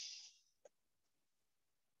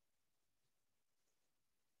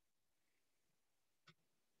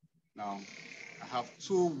 Now, I have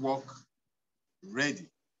two work ready.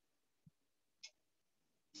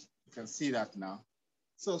 You can see that now.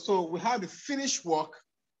 So we have the finished work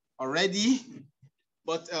already,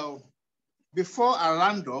 but before I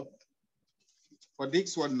round up for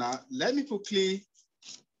this one now, let me quickly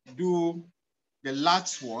do the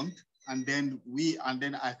last one, and then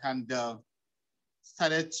I can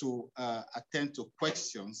start to attend to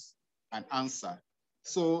questions and answer.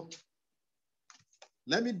 So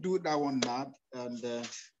let me do that one now, and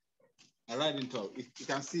I write into it. You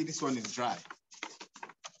can see this one is dry.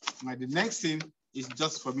 Now the next thing is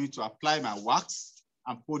just for me to apply my wax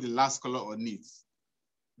and put the last color on it.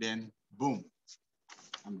 Then boom,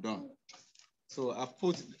 I'm done. So I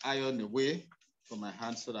put the iron away from my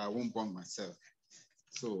hand so that I won't burn myself.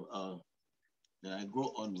 So then I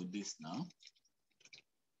go on with this now.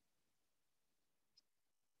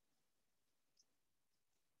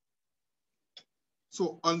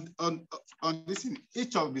 So on this, in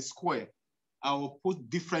each of the square, I will put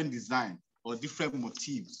different design or different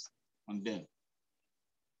motifs on them.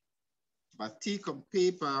 Batik on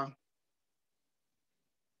paper.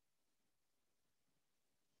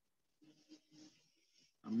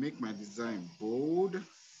 I make my design bold.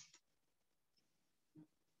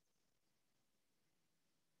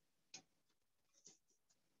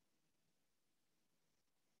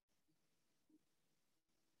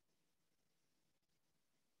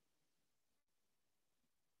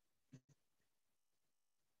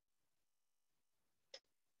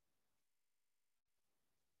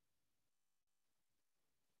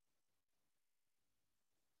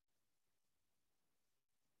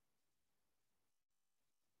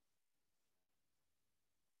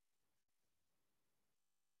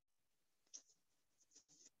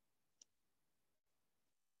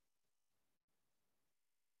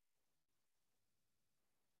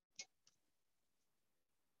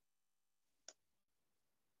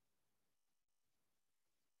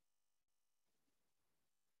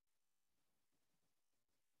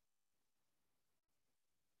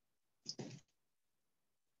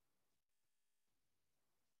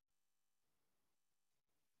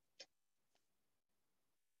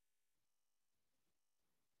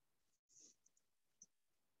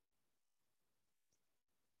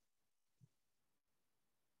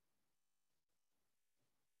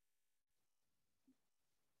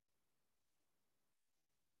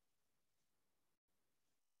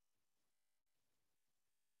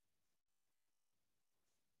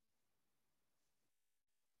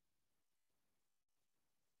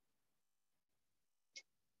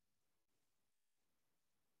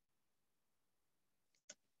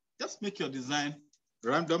 Just make your design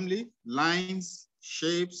randomly, lines,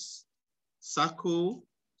 shapes, circle.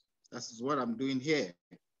 This is what I'm doing here.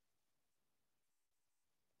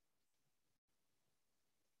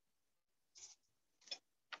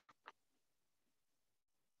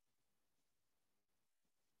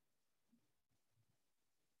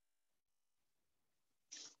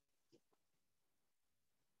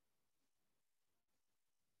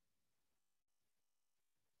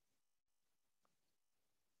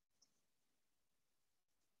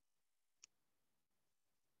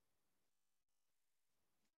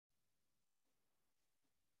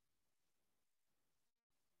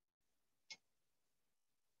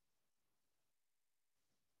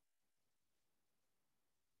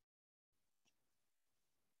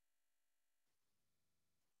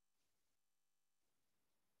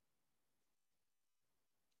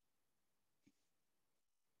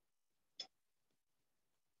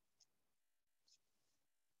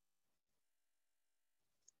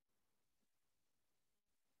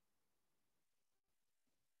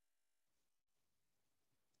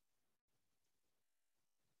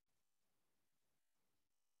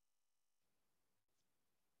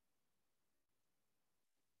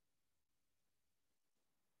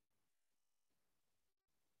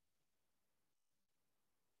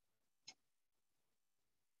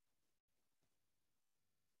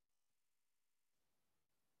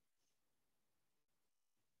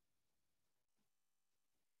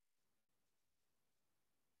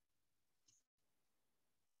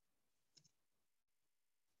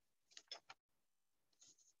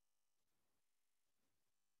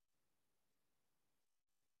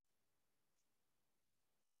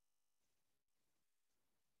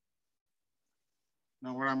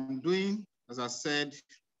 Now what I'm doing, as I said,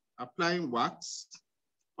 applying wax.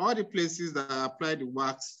 All the places that I apply the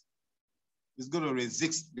wax is going to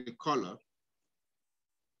resist the color.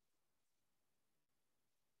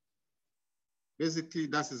 Basically,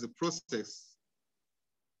 that is the process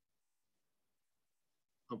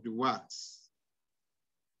of the wax.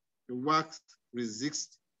 The wax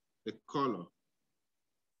resists the color.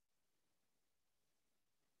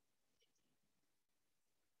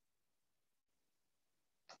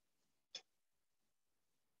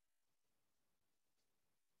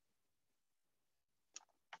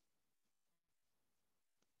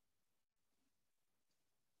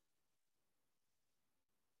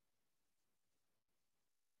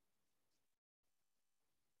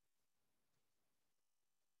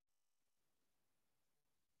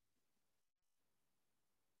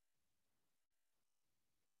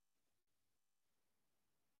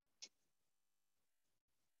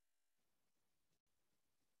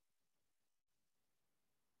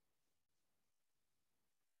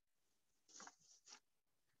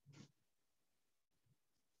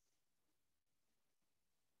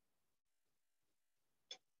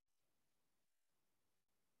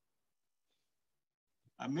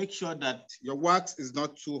 And make sure that your wax is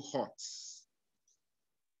not too hot.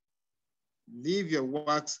 Leave your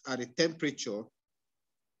wax at a temperature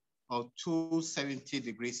of 270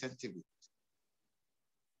 degrees centigrade.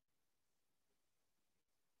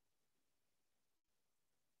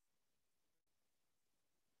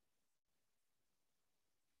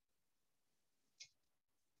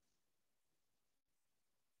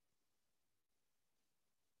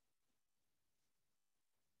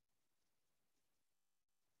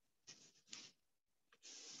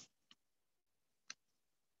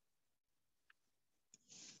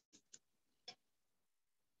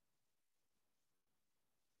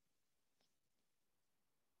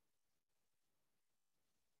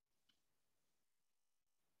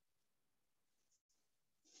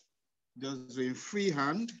 Just in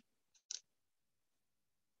freehand.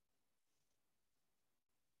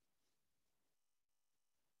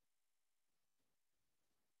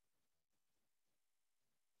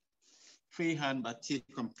 Freehand batik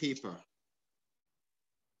on paper.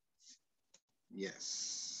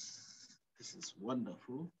 Yes, this is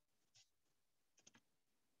wonderful.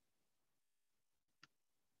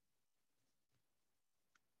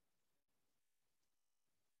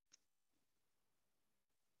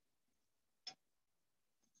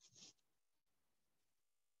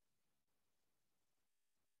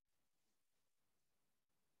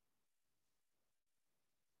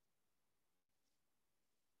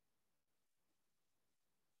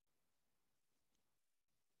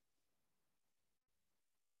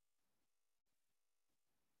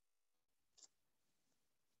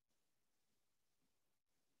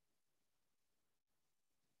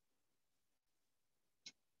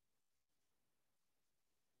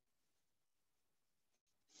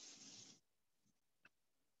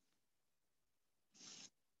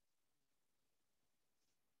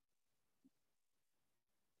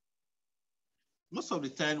 Most of the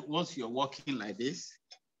time, once you're working like this,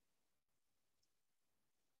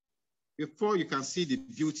 before you can see the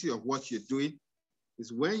beauty of what you're doing,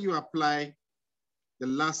 is when you apply the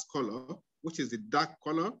last color, which is the dark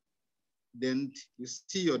color, then you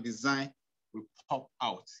see your design will pop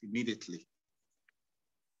out immediately.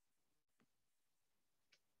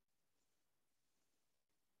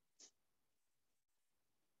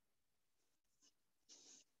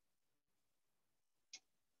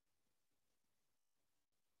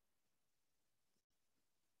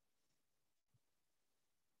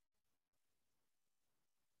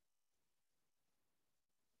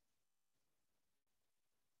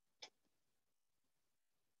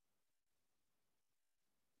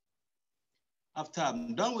 After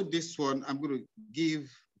I'm done with this one, I'm going to give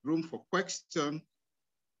room for question.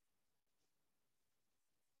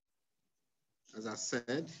 As I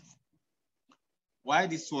said, while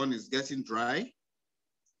this one is getting dry,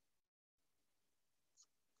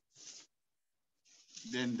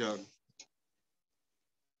 then done.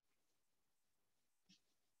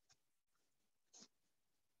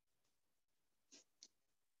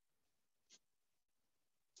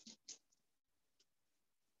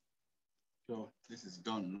 So this is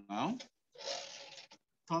done now.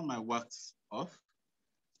 Turn my wax off.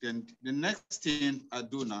 Then the next thing I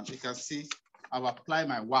do now, you can see I've applied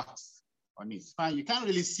my wax on it. Fine, you can't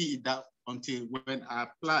really see it that until when I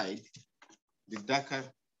applied the darker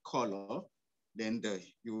color, then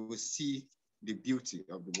you will see the beauty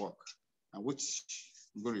of the work, and which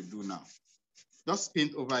I'm going to do now. Just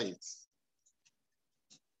paint over it.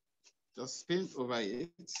 Just paint over it.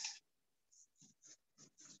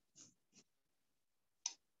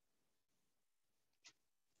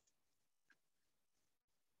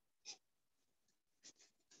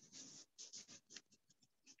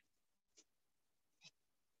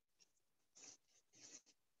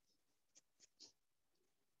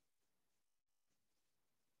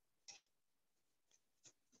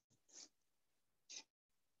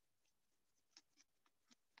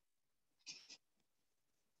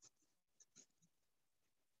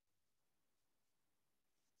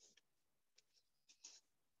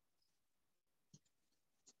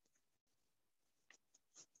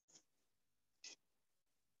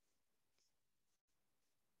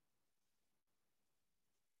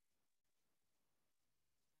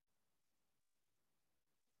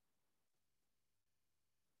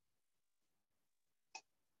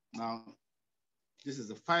 Now, this is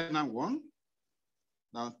the final one.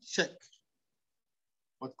 Now check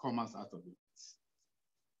what comes out of it.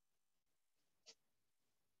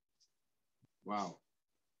 Wow.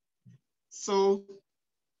 So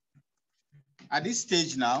at this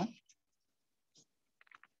stage now,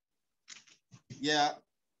 yeah,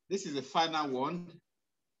 this is the final one.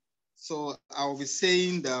 So I will be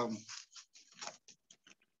saying I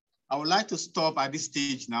would like to stop at this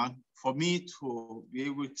stage now for me to be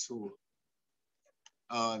able to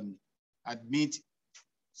admit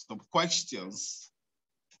some questions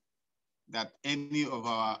that any of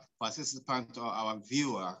our participants or our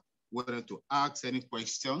viewer wanted to ask any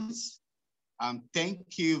questions.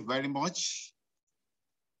 Thank you very much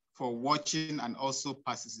for watching and also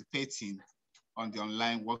participating on the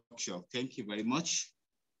online workshop. Thank you very much.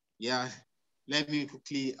 Yeah, let me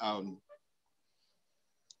quickly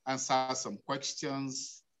answer some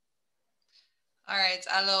questions. All right,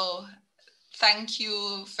 Alao, thank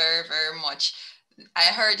you very, very much. I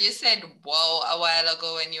heard you said wow a while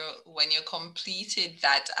ago when you completed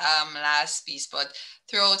that last piece, but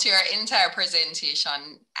throughout your entire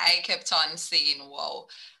presentation, I kept on saying wow,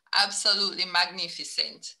 absolutely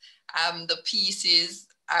magnificent. The pieces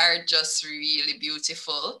are just really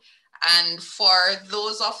beautiful. And for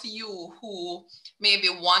those of you who may be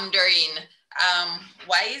wondering,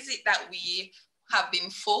 why is it that we have been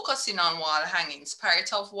focusing on wall hangings?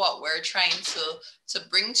 Part of what we're trying to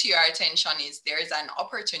bring to your attention is there's an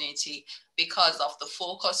opportunity because of the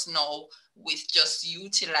focus now with just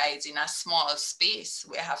utilizing a small space.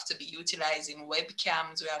 We have to be utilizing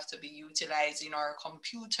webcams, we have to be utilizing our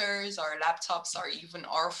computers, our laptops, or even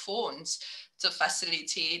our phones to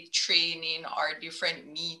facilitate training or different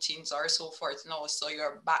meetings or so forth now. So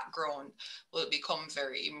your background will become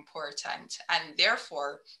very important. And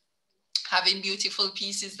therefore, having beautiful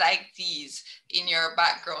pieces like these in your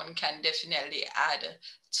background can definitely add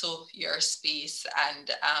to your space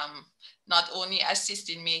and not only assist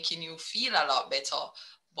in making you feel a lot better,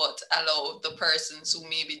 but allow the persons who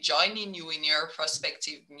may be joining you in your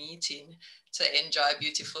prospective meeting to enjoy a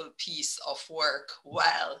beautiful piece of work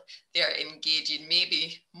while they're engaging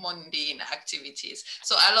maybe mundane activities.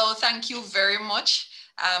 So Alao, thank you very much.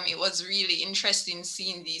 It was really interesting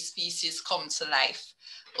seeing these pieces come to life.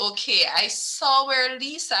 Okay, I saw where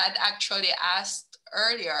Lisa had actually asked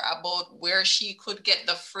earlier about where she could get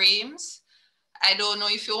the frames. I don't know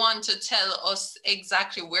if you want to tell us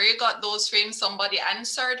exactly where you got those frames. Somebody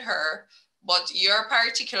answered her, but your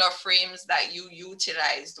particular frames that you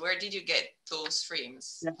utilized, where did you get those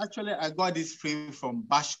frames? Yeah, actually, I got this frame from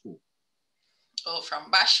Bashko. Oh, from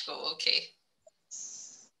Bashko, okay.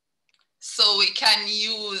 So we can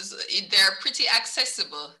use, they're pretty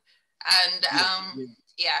accessible. And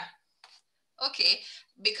yeah. Okay,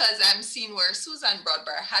 because I'm seeing where Susan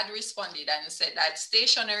Broadbar had responded and said that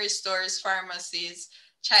stationery stores, pharmacies,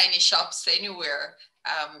 Chinese shops, anywhere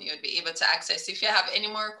you'd be able to access. If you have any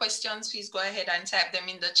more questions, please go ahead and type them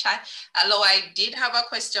in the chat. Although I did have a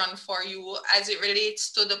question for you as it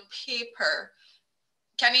relates to the paper.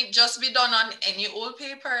 Can it just be done on any old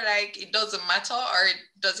paper? Like it doesn't matter, or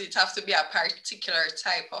does it have to be a particular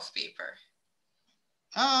type of paper?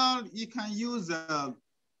 You can use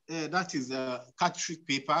that is cartridge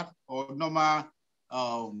paper or normal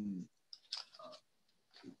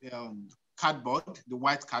cardboard, the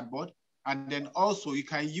white cardboard. And then also you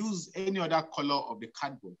can use any other color of the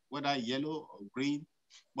cardboard, whether yellow or green.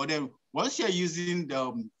 But then once you're using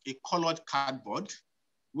a colored cardboard,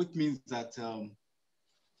 which means that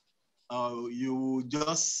you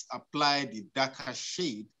just apply the darker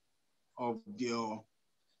shade of your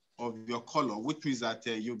color, which means that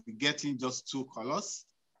you'll be getting just two colors.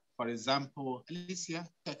 For example, Alicia,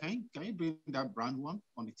 can you bring that brown one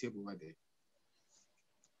on the table right there?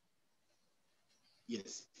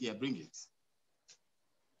 Yes, yeah, bring it.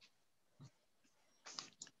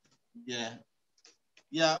 Yeah,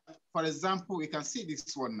 yeah. For example, we can see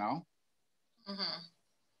this one now. Mm-hmm.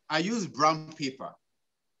 I use brown paper.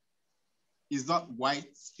 It's not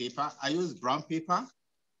white paper. I use brown paper,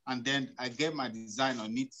 and then I get my design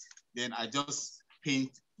on it. Then I just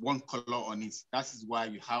paint one color on it. That is why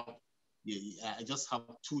you have, I just have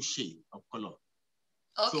two shades of color.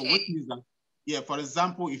 Okay. So what is that? Yeah, for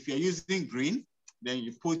example, if you're using green, then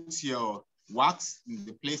you put your wax in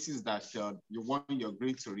the places that you want your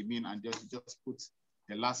green to remain, and then you just put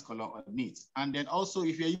the last color on it. And then also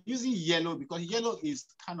if you're using yellow, because yellow is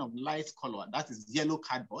kind of light color, that is yellow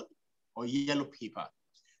cardboard or yellow paper.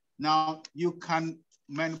 Now you can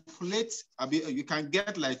manipulate a bit, you can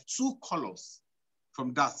get like two colors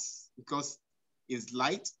from that because it's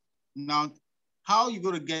light. Now, how you're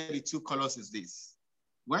going to get the two colors is this.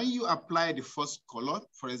 when you apply the first color,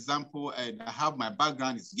 for example, I have my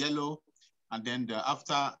background is yellow, and then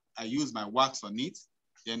after I use my wax on it,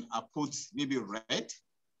 then I put maybe red.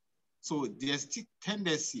 So there's still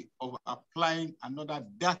tendency of applying another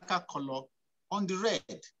darker color on the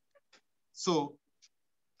red. So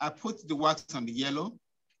I put the wax on the yellow,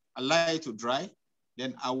 allow it to dry,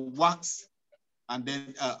 then I wax, and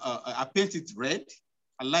then I paint it red,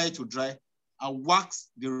 allow it to dry, I wax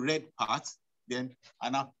the red part, then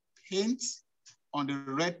and I paint on the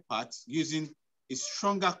red part using a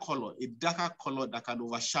stronger color, a darker color that can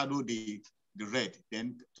overshadow the red.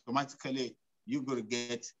 Then automatically you're going to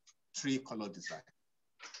get 3-color design.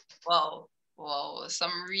 Wow, wow,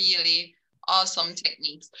 some really awesome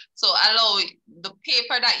techniques. So Alao, the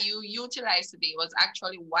paper that you utilized today was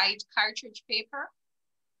actually white cartridge paper?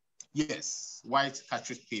 Yes, white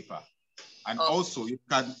cartridge paper. And also you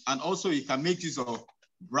can make use of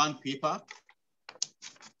brown paper.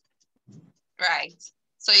 Right.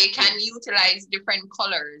 So you can utilize different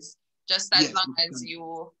colors just as long as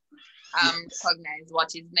you recognize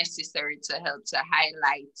what is necessary to help to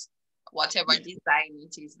highlight whatever design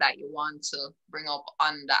it is that you want to bring up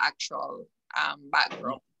on the actual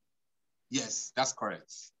background. Yes, that's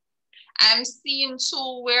correct. I'm seeing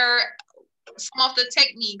too where some of the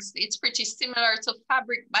techniques, it's pretty similar to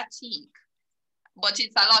fabric batik, but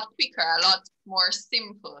it's a lot quicker, a lot more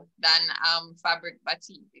simple than fabric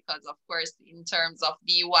batik, because of course, in terms of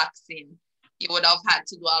de-waxing, you would have had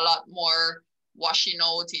to do a lot more washing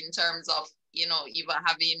out in terms of, you know, even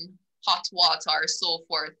having hot water or so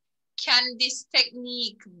forth. Can this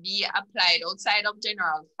technique be applied outside of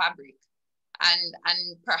general fabric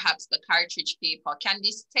and perhaps the cartridge paper? Can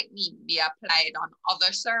this technique be applied on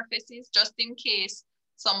other surfaces, just in case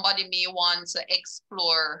somebody may want to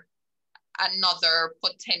explore another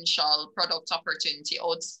potential product opportunity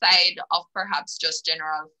outside of perhaps just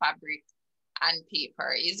general fabric and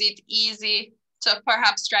paper? Is it easy to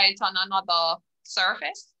perhaps try it on another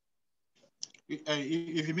surface?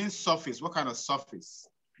 If you mean surface, what kind of surface?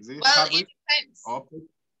 Is it well, fabric? It depends. Or...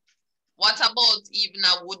 What about even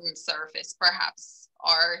a wooden surface, perhaps,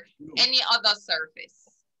 or any other surface?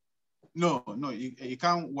 No, you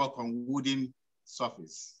can't work on wooden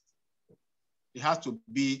surface. It has to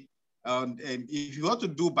be, and if you want to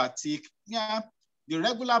do batik, the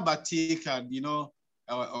regular batik and, you know,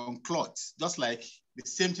 on cloth, just like the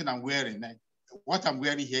same thing I'm wearing. Like, what I'm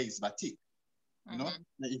wearing here is batik. You know,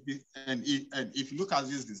 if you look at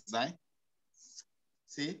this design,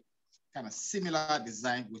 see, kind of similar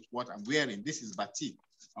design with what I'm wearing. This is batik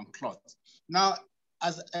on cloth. Now,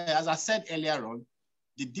 as I said earlier on,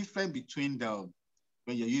 the difference between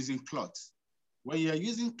when you're using cloth. When you're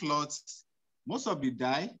using cloth, most of the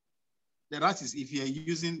dye, that is, if you're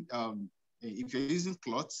using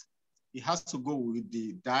cloth, it has to go with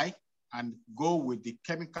the dye and go with the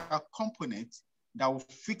chemical component that will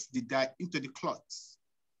fix the dye into the cloth.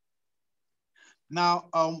 Now,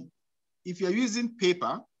 if you're using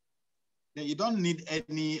paper, then you don't need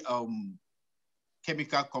any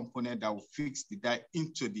chemical component that will fix the dye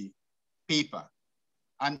into the paper.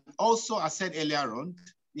 And also, I said earlier on,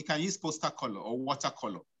 you can use poster color or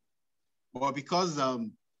watercolor. But because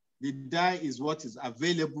the dye is what is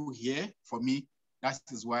available here for me, that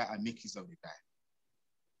is why I make use of the dye.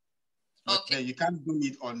 But then you can't do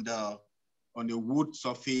it on the wood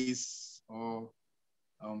surface or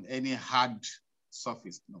any hard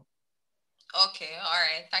surface, no. Okay, all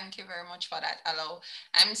right. Thank you very much for that, Alao.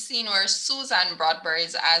 I'm seeing where Susan Broadberry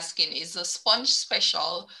is asking, is the sponge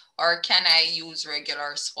special or can I use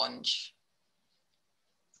regular sponge?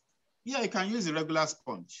 Yeah, you can use a regular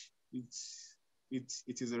sponge. It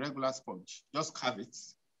is a regular sponge. Just carve it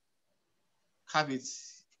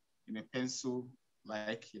in a pencil,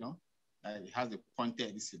 like, you know, it has a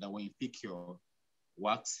pointed, this is that when you pick your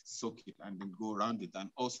wax, soak it and then go around it. And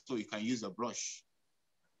also you can use a brush.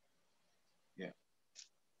 Yeah.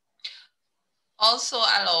 Also,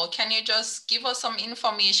 Alao, can you just give us some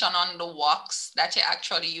information on the wax that you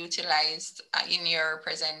actually utilized in your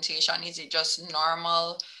presentation? Is it just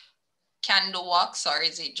normal candle wax, or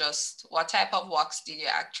is it just, what type of wax did you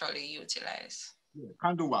actually utilize? Yeah,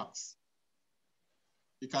 candle wax.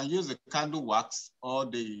 You can use the candle wax or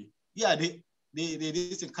the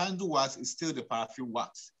candle wax is still the paraffin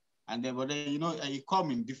wax. And then, but then, you know, it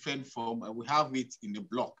come in different form. We have it in the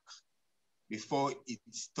block before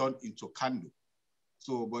it's turned into candle.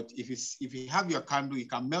 So, but if you have your candle, you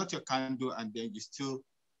can melt your candle and then you still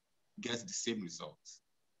get the same results.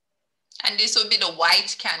 And this would be the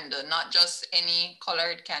white candle, not just any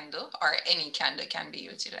colored candle, or any candle can be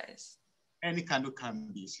utilized? Any candle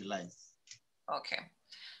can be utilized. Okay.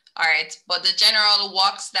 All right, but the general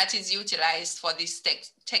wax that is utilized for this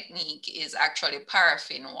technique is actually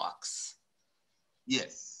paraffin wax.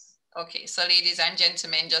 Yes. Okay, so ladies and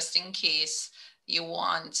gentlemen, just in case you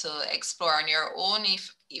want to explore on your own,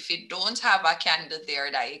 if you don't have a candle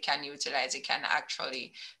there that you can utilize, you can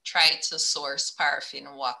actually try to source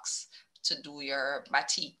paraffin wax to do your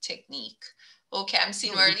batik technique. Okay, I'm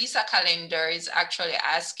seeing where Lisa Calendar is actually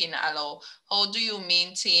asking, Alao, how do you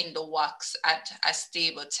maintain the wax at a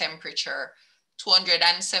stable temperature,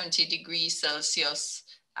 270 degrees Celsius,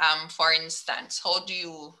 for instance? How do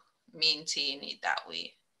you maintain it that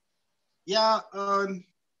way? Yeah,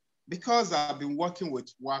 because I've been working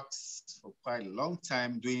with wax for quite a long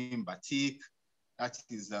time, doing batik, that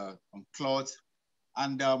is on cloth.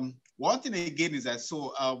 And one thing again is that,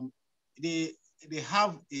 so they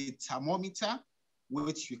have a thermometer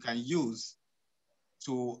which you can use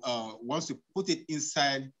to, once you put it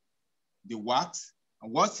inside the wax,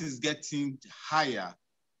 and once it's getting higher,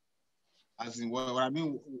 as in what I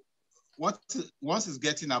mean, once it's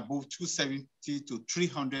getting above 270 to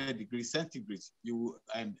 300 degrees centigrade,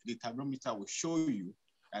 and the thermometer will show you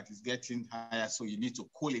that it's getting higher, so you need to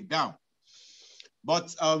cool it down.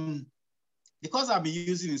 But because I've been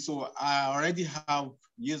using it, so I already have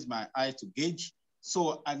used my eye to gauge.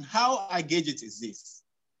 So, and how I gauge it is this.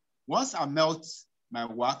 Once I melt my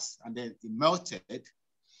wax and then it melted,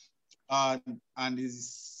 and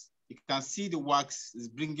you can see the wax is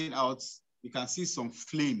bringing out, you can see some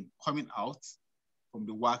flame coming out from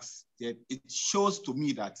the wax. That it shows to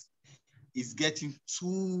me that it's getting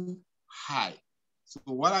too high. So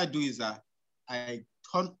what I do is that I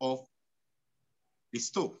turn off the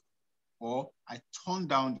stove, or I turn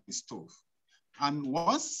down the stove. And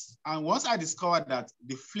once I discover that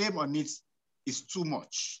the flame on it is too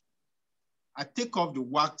much, I take off the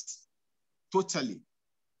wax totally.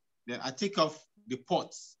 Then I take off the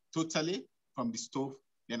pot totally from the stove.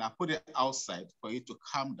 Then I put it outside for it to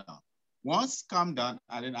calm down. Once calm down,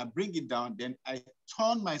 and then I bring it down, then I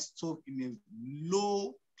turn my stove in a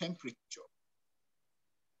low temperature.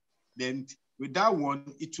 Then with that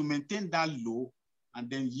one, it will maintain that low, and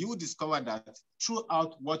then you discover that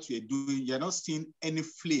throughout what you're doing, you're not seeing any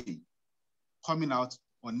flame coming out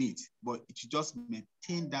on it, but it will just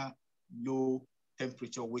maintain that low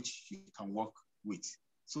temperature which you can work with.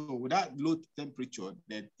 So with that low temperature,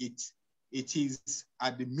 then it is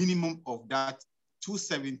at the minimum of that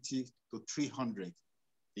 270 to 300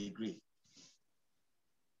 degree.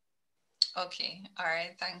 Okay, all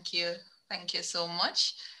right, thank you. Thank you so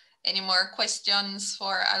much. Any more questions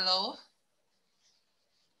for Alao?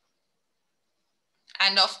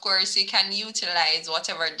 And of course, you can utilize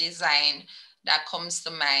whatever design that comes to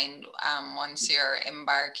mind once you're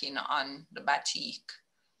embarking on the batik.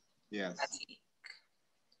 Yes. Batik.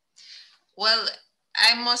 Well,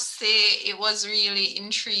 I must say it was really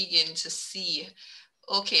intriguing to see.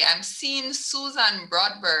 Okay, I'm seeing Susan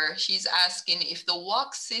Broadber. She's asking if the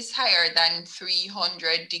wax is higher than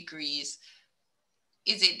 300 degrees,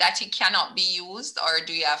 is it that it cannot be used, or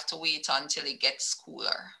do you have to wait until it gets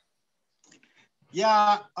cooler?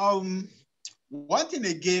 Yeah, one thing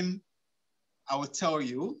again, I will tell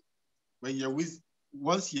you,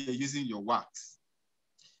 once you're using your wax,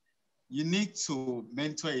 you need to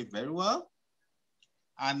mentor it very well.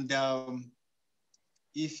 And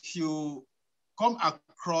if you come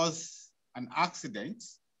across an accident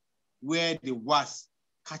where the wax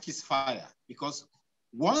catches fire, because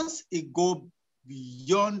once it goes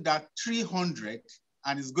beyond that 300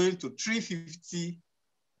 and it's going to 350,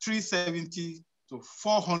 370 to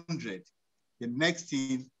 400, the next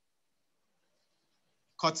thing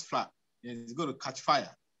cuts flat. It's going to catch fire.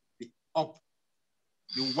 The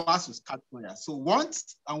wax will catch fire. So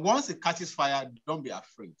once it catches fire, don't be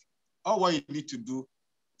afraid. All what you need to do,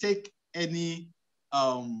 take any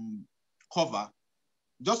cover,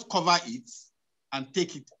 just cover it and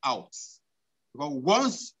take it out.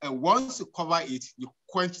 Because once you cover it, you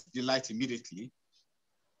quench the light immediately,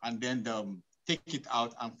 and then take it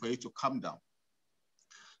out and for it to calm down.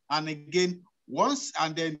 And again,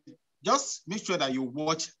 then just make sure that you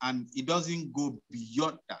watch and it doesn't go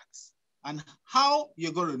beyond that. And how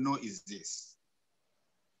you're going to know is this.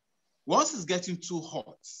 Once it's getting too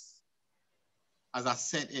hot, as I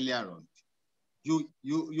said earlier on,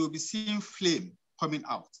 you'll be seeing flame coming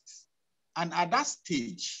out. And at that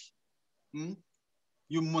stage,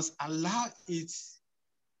 you must allow it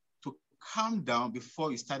to calm down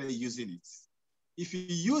before you started using it. If you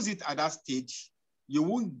use it at that stage, you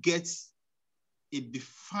won't get a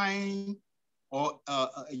defined, or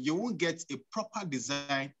you won't get a proper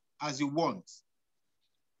design as you want.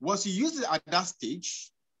 Once you use it at that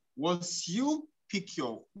stage, once you pick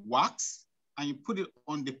your wax and you put it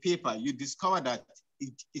on the paper, you discover that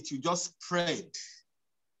it will just spread.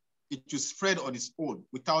 It will spread on its own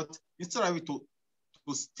without, instead of it to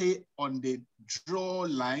stay on the draw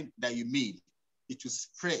line that you made, it will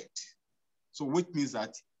spread. So which means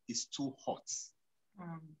that it's too hot.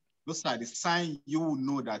 Those are the signs you will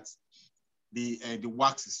know that the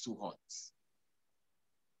wax is too hot.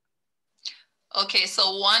 Okay,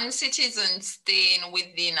 so once it isn't staying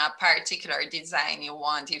within a particular design you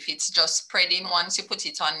want, if it's just spreading once you put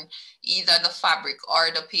it on either the fabric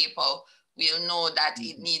or the paper, we'll know that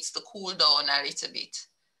it needs to cool down a little bit.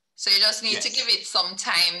 So you just need to give it some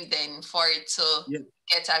time then for it to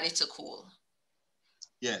get a little cool.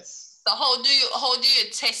 Yes. So how do you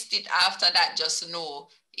test it after that, just to know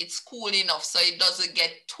it's cool enough so it doesn't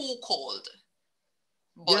get too cold,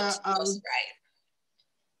 but just right?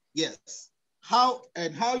 Yes. How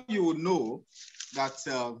you will know that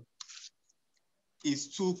it's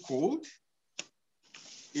too cold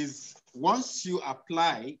is once you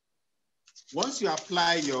apply it,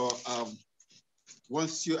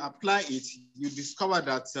 you discover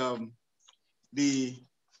that the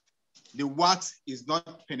wax is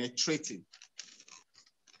not penetrating.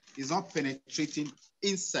 It's not penetrating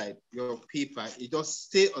inside your paper. It just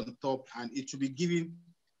stay on top and it will be giving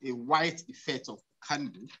a white effect of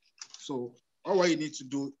candle. So all you need to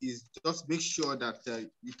do is just make sure that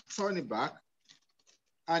you turn it back.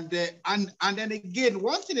 And then again,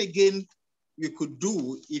 one thing again you could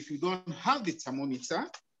do if you don't have the thermometer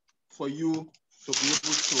for you to be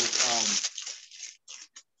able to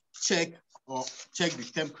check the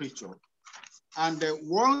temperature. And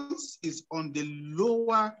once it's on the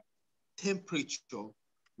lower temperature,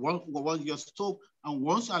 once you stop and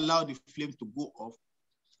once you allow the flame to go off,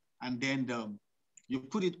 and then you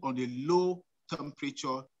put it on the low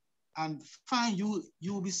temperature, and fine, you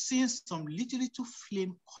will be seeing some little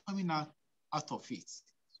flame coming out of it.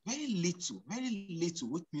 Very little,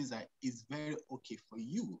 which means that it's very okay for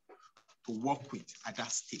you to work with at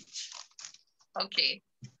that stage. Okay.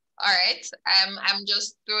 All right. I'm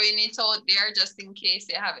just throwing it out there just in case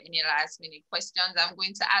you have any last minute questions. I'm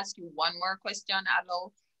going to ask you one more question,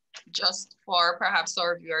 Alao, just for perhaps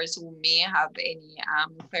our viewers who may have any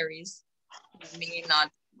queries, who may not,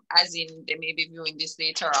 as in they may be viewing this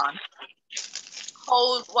later on.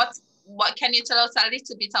 What can you tell us a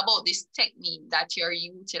little bit about this technique that you're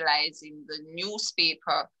utilizing, the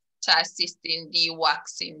newspaper, to assist in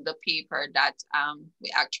de-waxing the paper that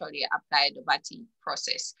we actually apply the batik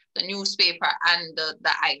process, the newspaper and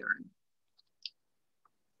the iron?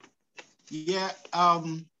 Yeah,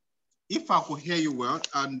 if I could hear you well,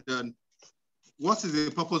 and what is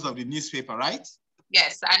the purpose of the newspaper, right?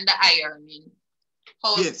 Yes, and the ironing.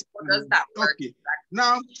 How does that work? Okay.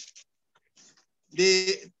 Now,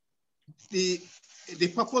 the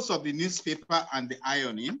purpose of the newspaper and the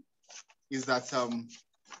ironing is that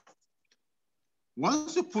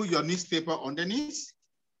once you put your newspaper underneath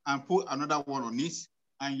and put another one on it,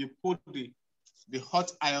 and you put the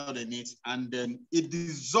hot iron in it, and then it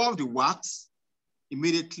dissolves the wax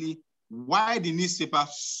immediately while the newspaper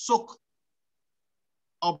soak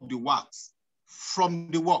up the wax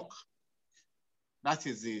from the work. That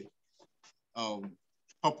is the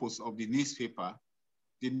purpose of the newspaper.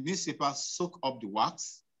 The newspaper soak up the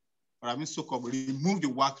wax, or I mean remove the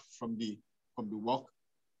wax from the work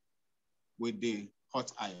with the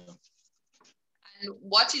hot iron. And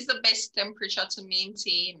what is the best temperature to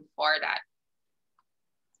maintain for that?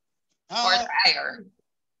 For the iron?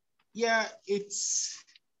 Yeah, is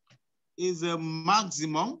a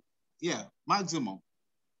maximum. Yeah, maximum.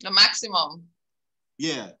 The maximum?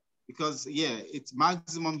 Yeah, because it's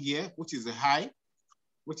maximum here, which is a high.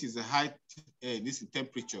 This is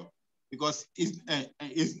temperature, because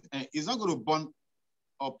it's not going to burn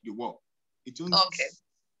up the work. It won't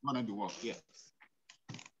burn up the work. Yes.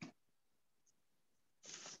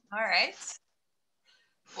 All right.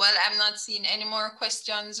 Well, I'm not seeing any more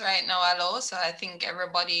questions right now, Alao. So I think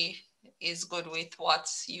everybody is good with what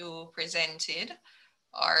you presented,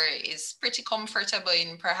 or is pretty comfortable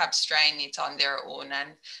in perhaps trying it on their own,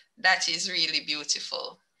 and that is really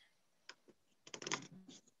beautiful.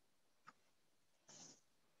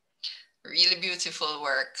 Really beautiful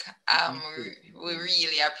work. We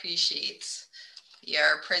really appreciate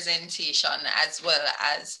your presentation, as well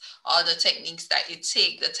as all the techniques that you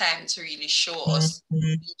take the time to really show us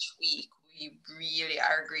each week. We really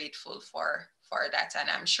are grateful for that, and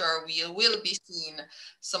I'm sure we will be seeing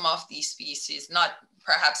some of these pieces,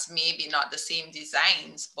 maybe not the same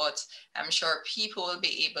designs, but I'm sure people will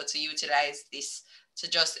be able to utilize this to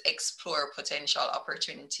just explore potential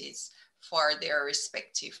opportunities for their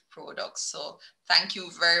respective products. So thank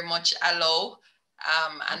you very much, Alao.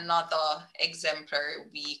 Another exemplary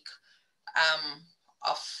week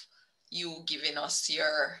of you giving us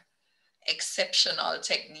your exceptional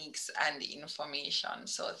techniques and information.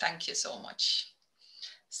 So thank you so much.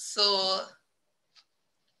 So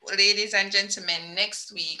ladies and gentlemen,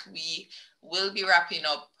 next week we will be wrapping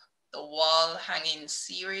up the wall hanging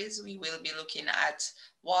series. We will be looking at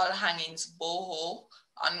wall hangings boho,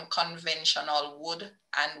 unconventional wood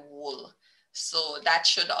and wool. So that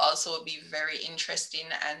should also be very interesting,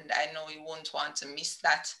 and I know you won't want to miss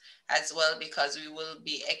that as well, because we will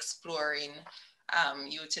be exploring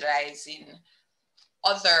utilizing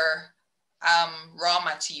other raw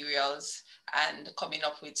materials and coming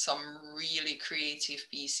up with some really creative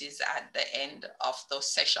pieces at the end of the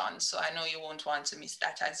session. So I know you won't want to miss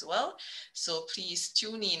that as well. So please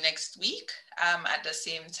tune in next week at the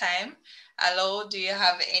same time. Alao, do you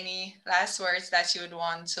have any last words that you would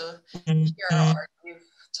want to share or give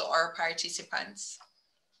to our participants?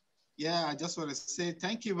 Yeah, I just want to say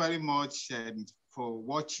thank you very much for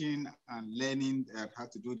watching and learning how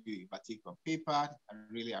to do the batik on paper. I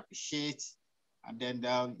really appreciate. And then,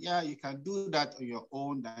 yeah, you can do that on your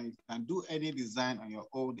own. And you can do any design on your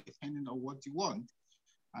own, depending on what you want.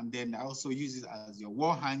 And then also use it as your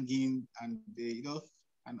wall hanging, and you know,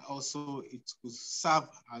 and also it could serve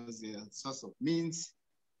as a source of means.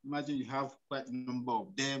 Imagine you have quite a number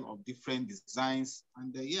of them of different designs,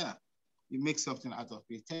 and yeah, you make something out of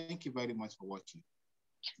it. Thank you very much for watching.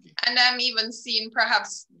 Okay. And I'm even seeing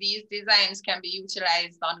perhaps these designs can be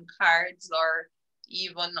utilized on cards or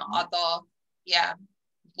even other,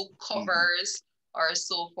 book covers or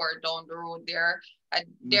so forth down the road. There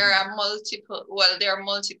are multiple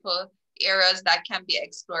areas that can be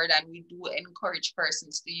explored, and we do encourage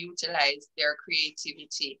persons to utilize their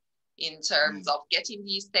creativity in terms of getting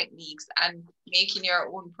these techniques and making your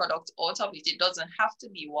own product out of it. It doesn't have to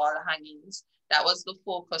be wall hangings. That was the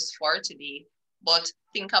focus for today. But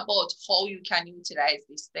think about how you can utilize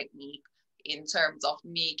this technique in terms of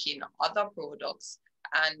making other products,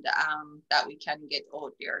 and that we can get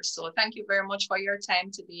out there. So thank you very much for your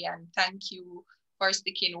time today, and thank you for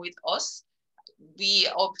sticking with us.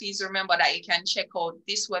 Please remember that you can check out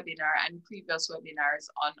this webinar and previous webinars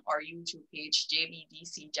on our YouTube page,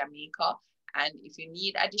 JBDC Jamaica. And if you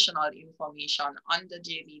need additional information on the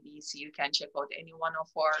JBDC, you can check out any one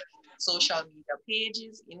of our social media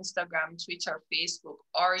pages, Instagram, Twitter, Facebook,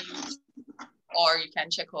 or YouTube. Or you can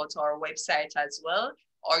check out our website as well.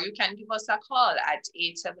 Or you can give us a call at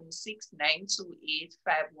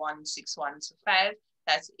 876-928-51615.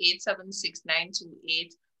 That's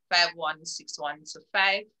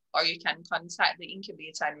 876-928-51615. Or you can contact the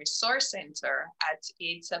Incubator and Resource Center at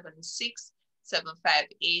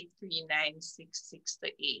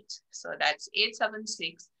 876-758-39668. So that's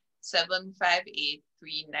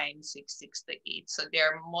 876-758-39668. So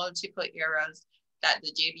there are multiple areas that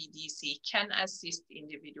the JBDC can assist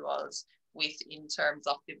individuals with in terms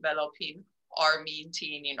of developing or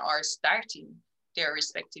maintaining or starting their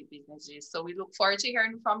respective businesses. So we look forward to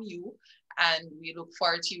hearing from you, and we look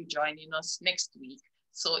forward to you joining us next week.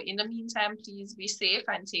 So in the meantime, please be safe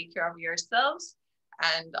and take care of yourselves.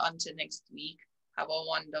 And until next week, have a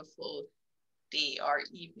wonderful day or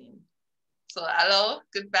evening. So Alao,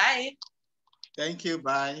 goodbye. Thank you,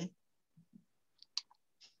 bye.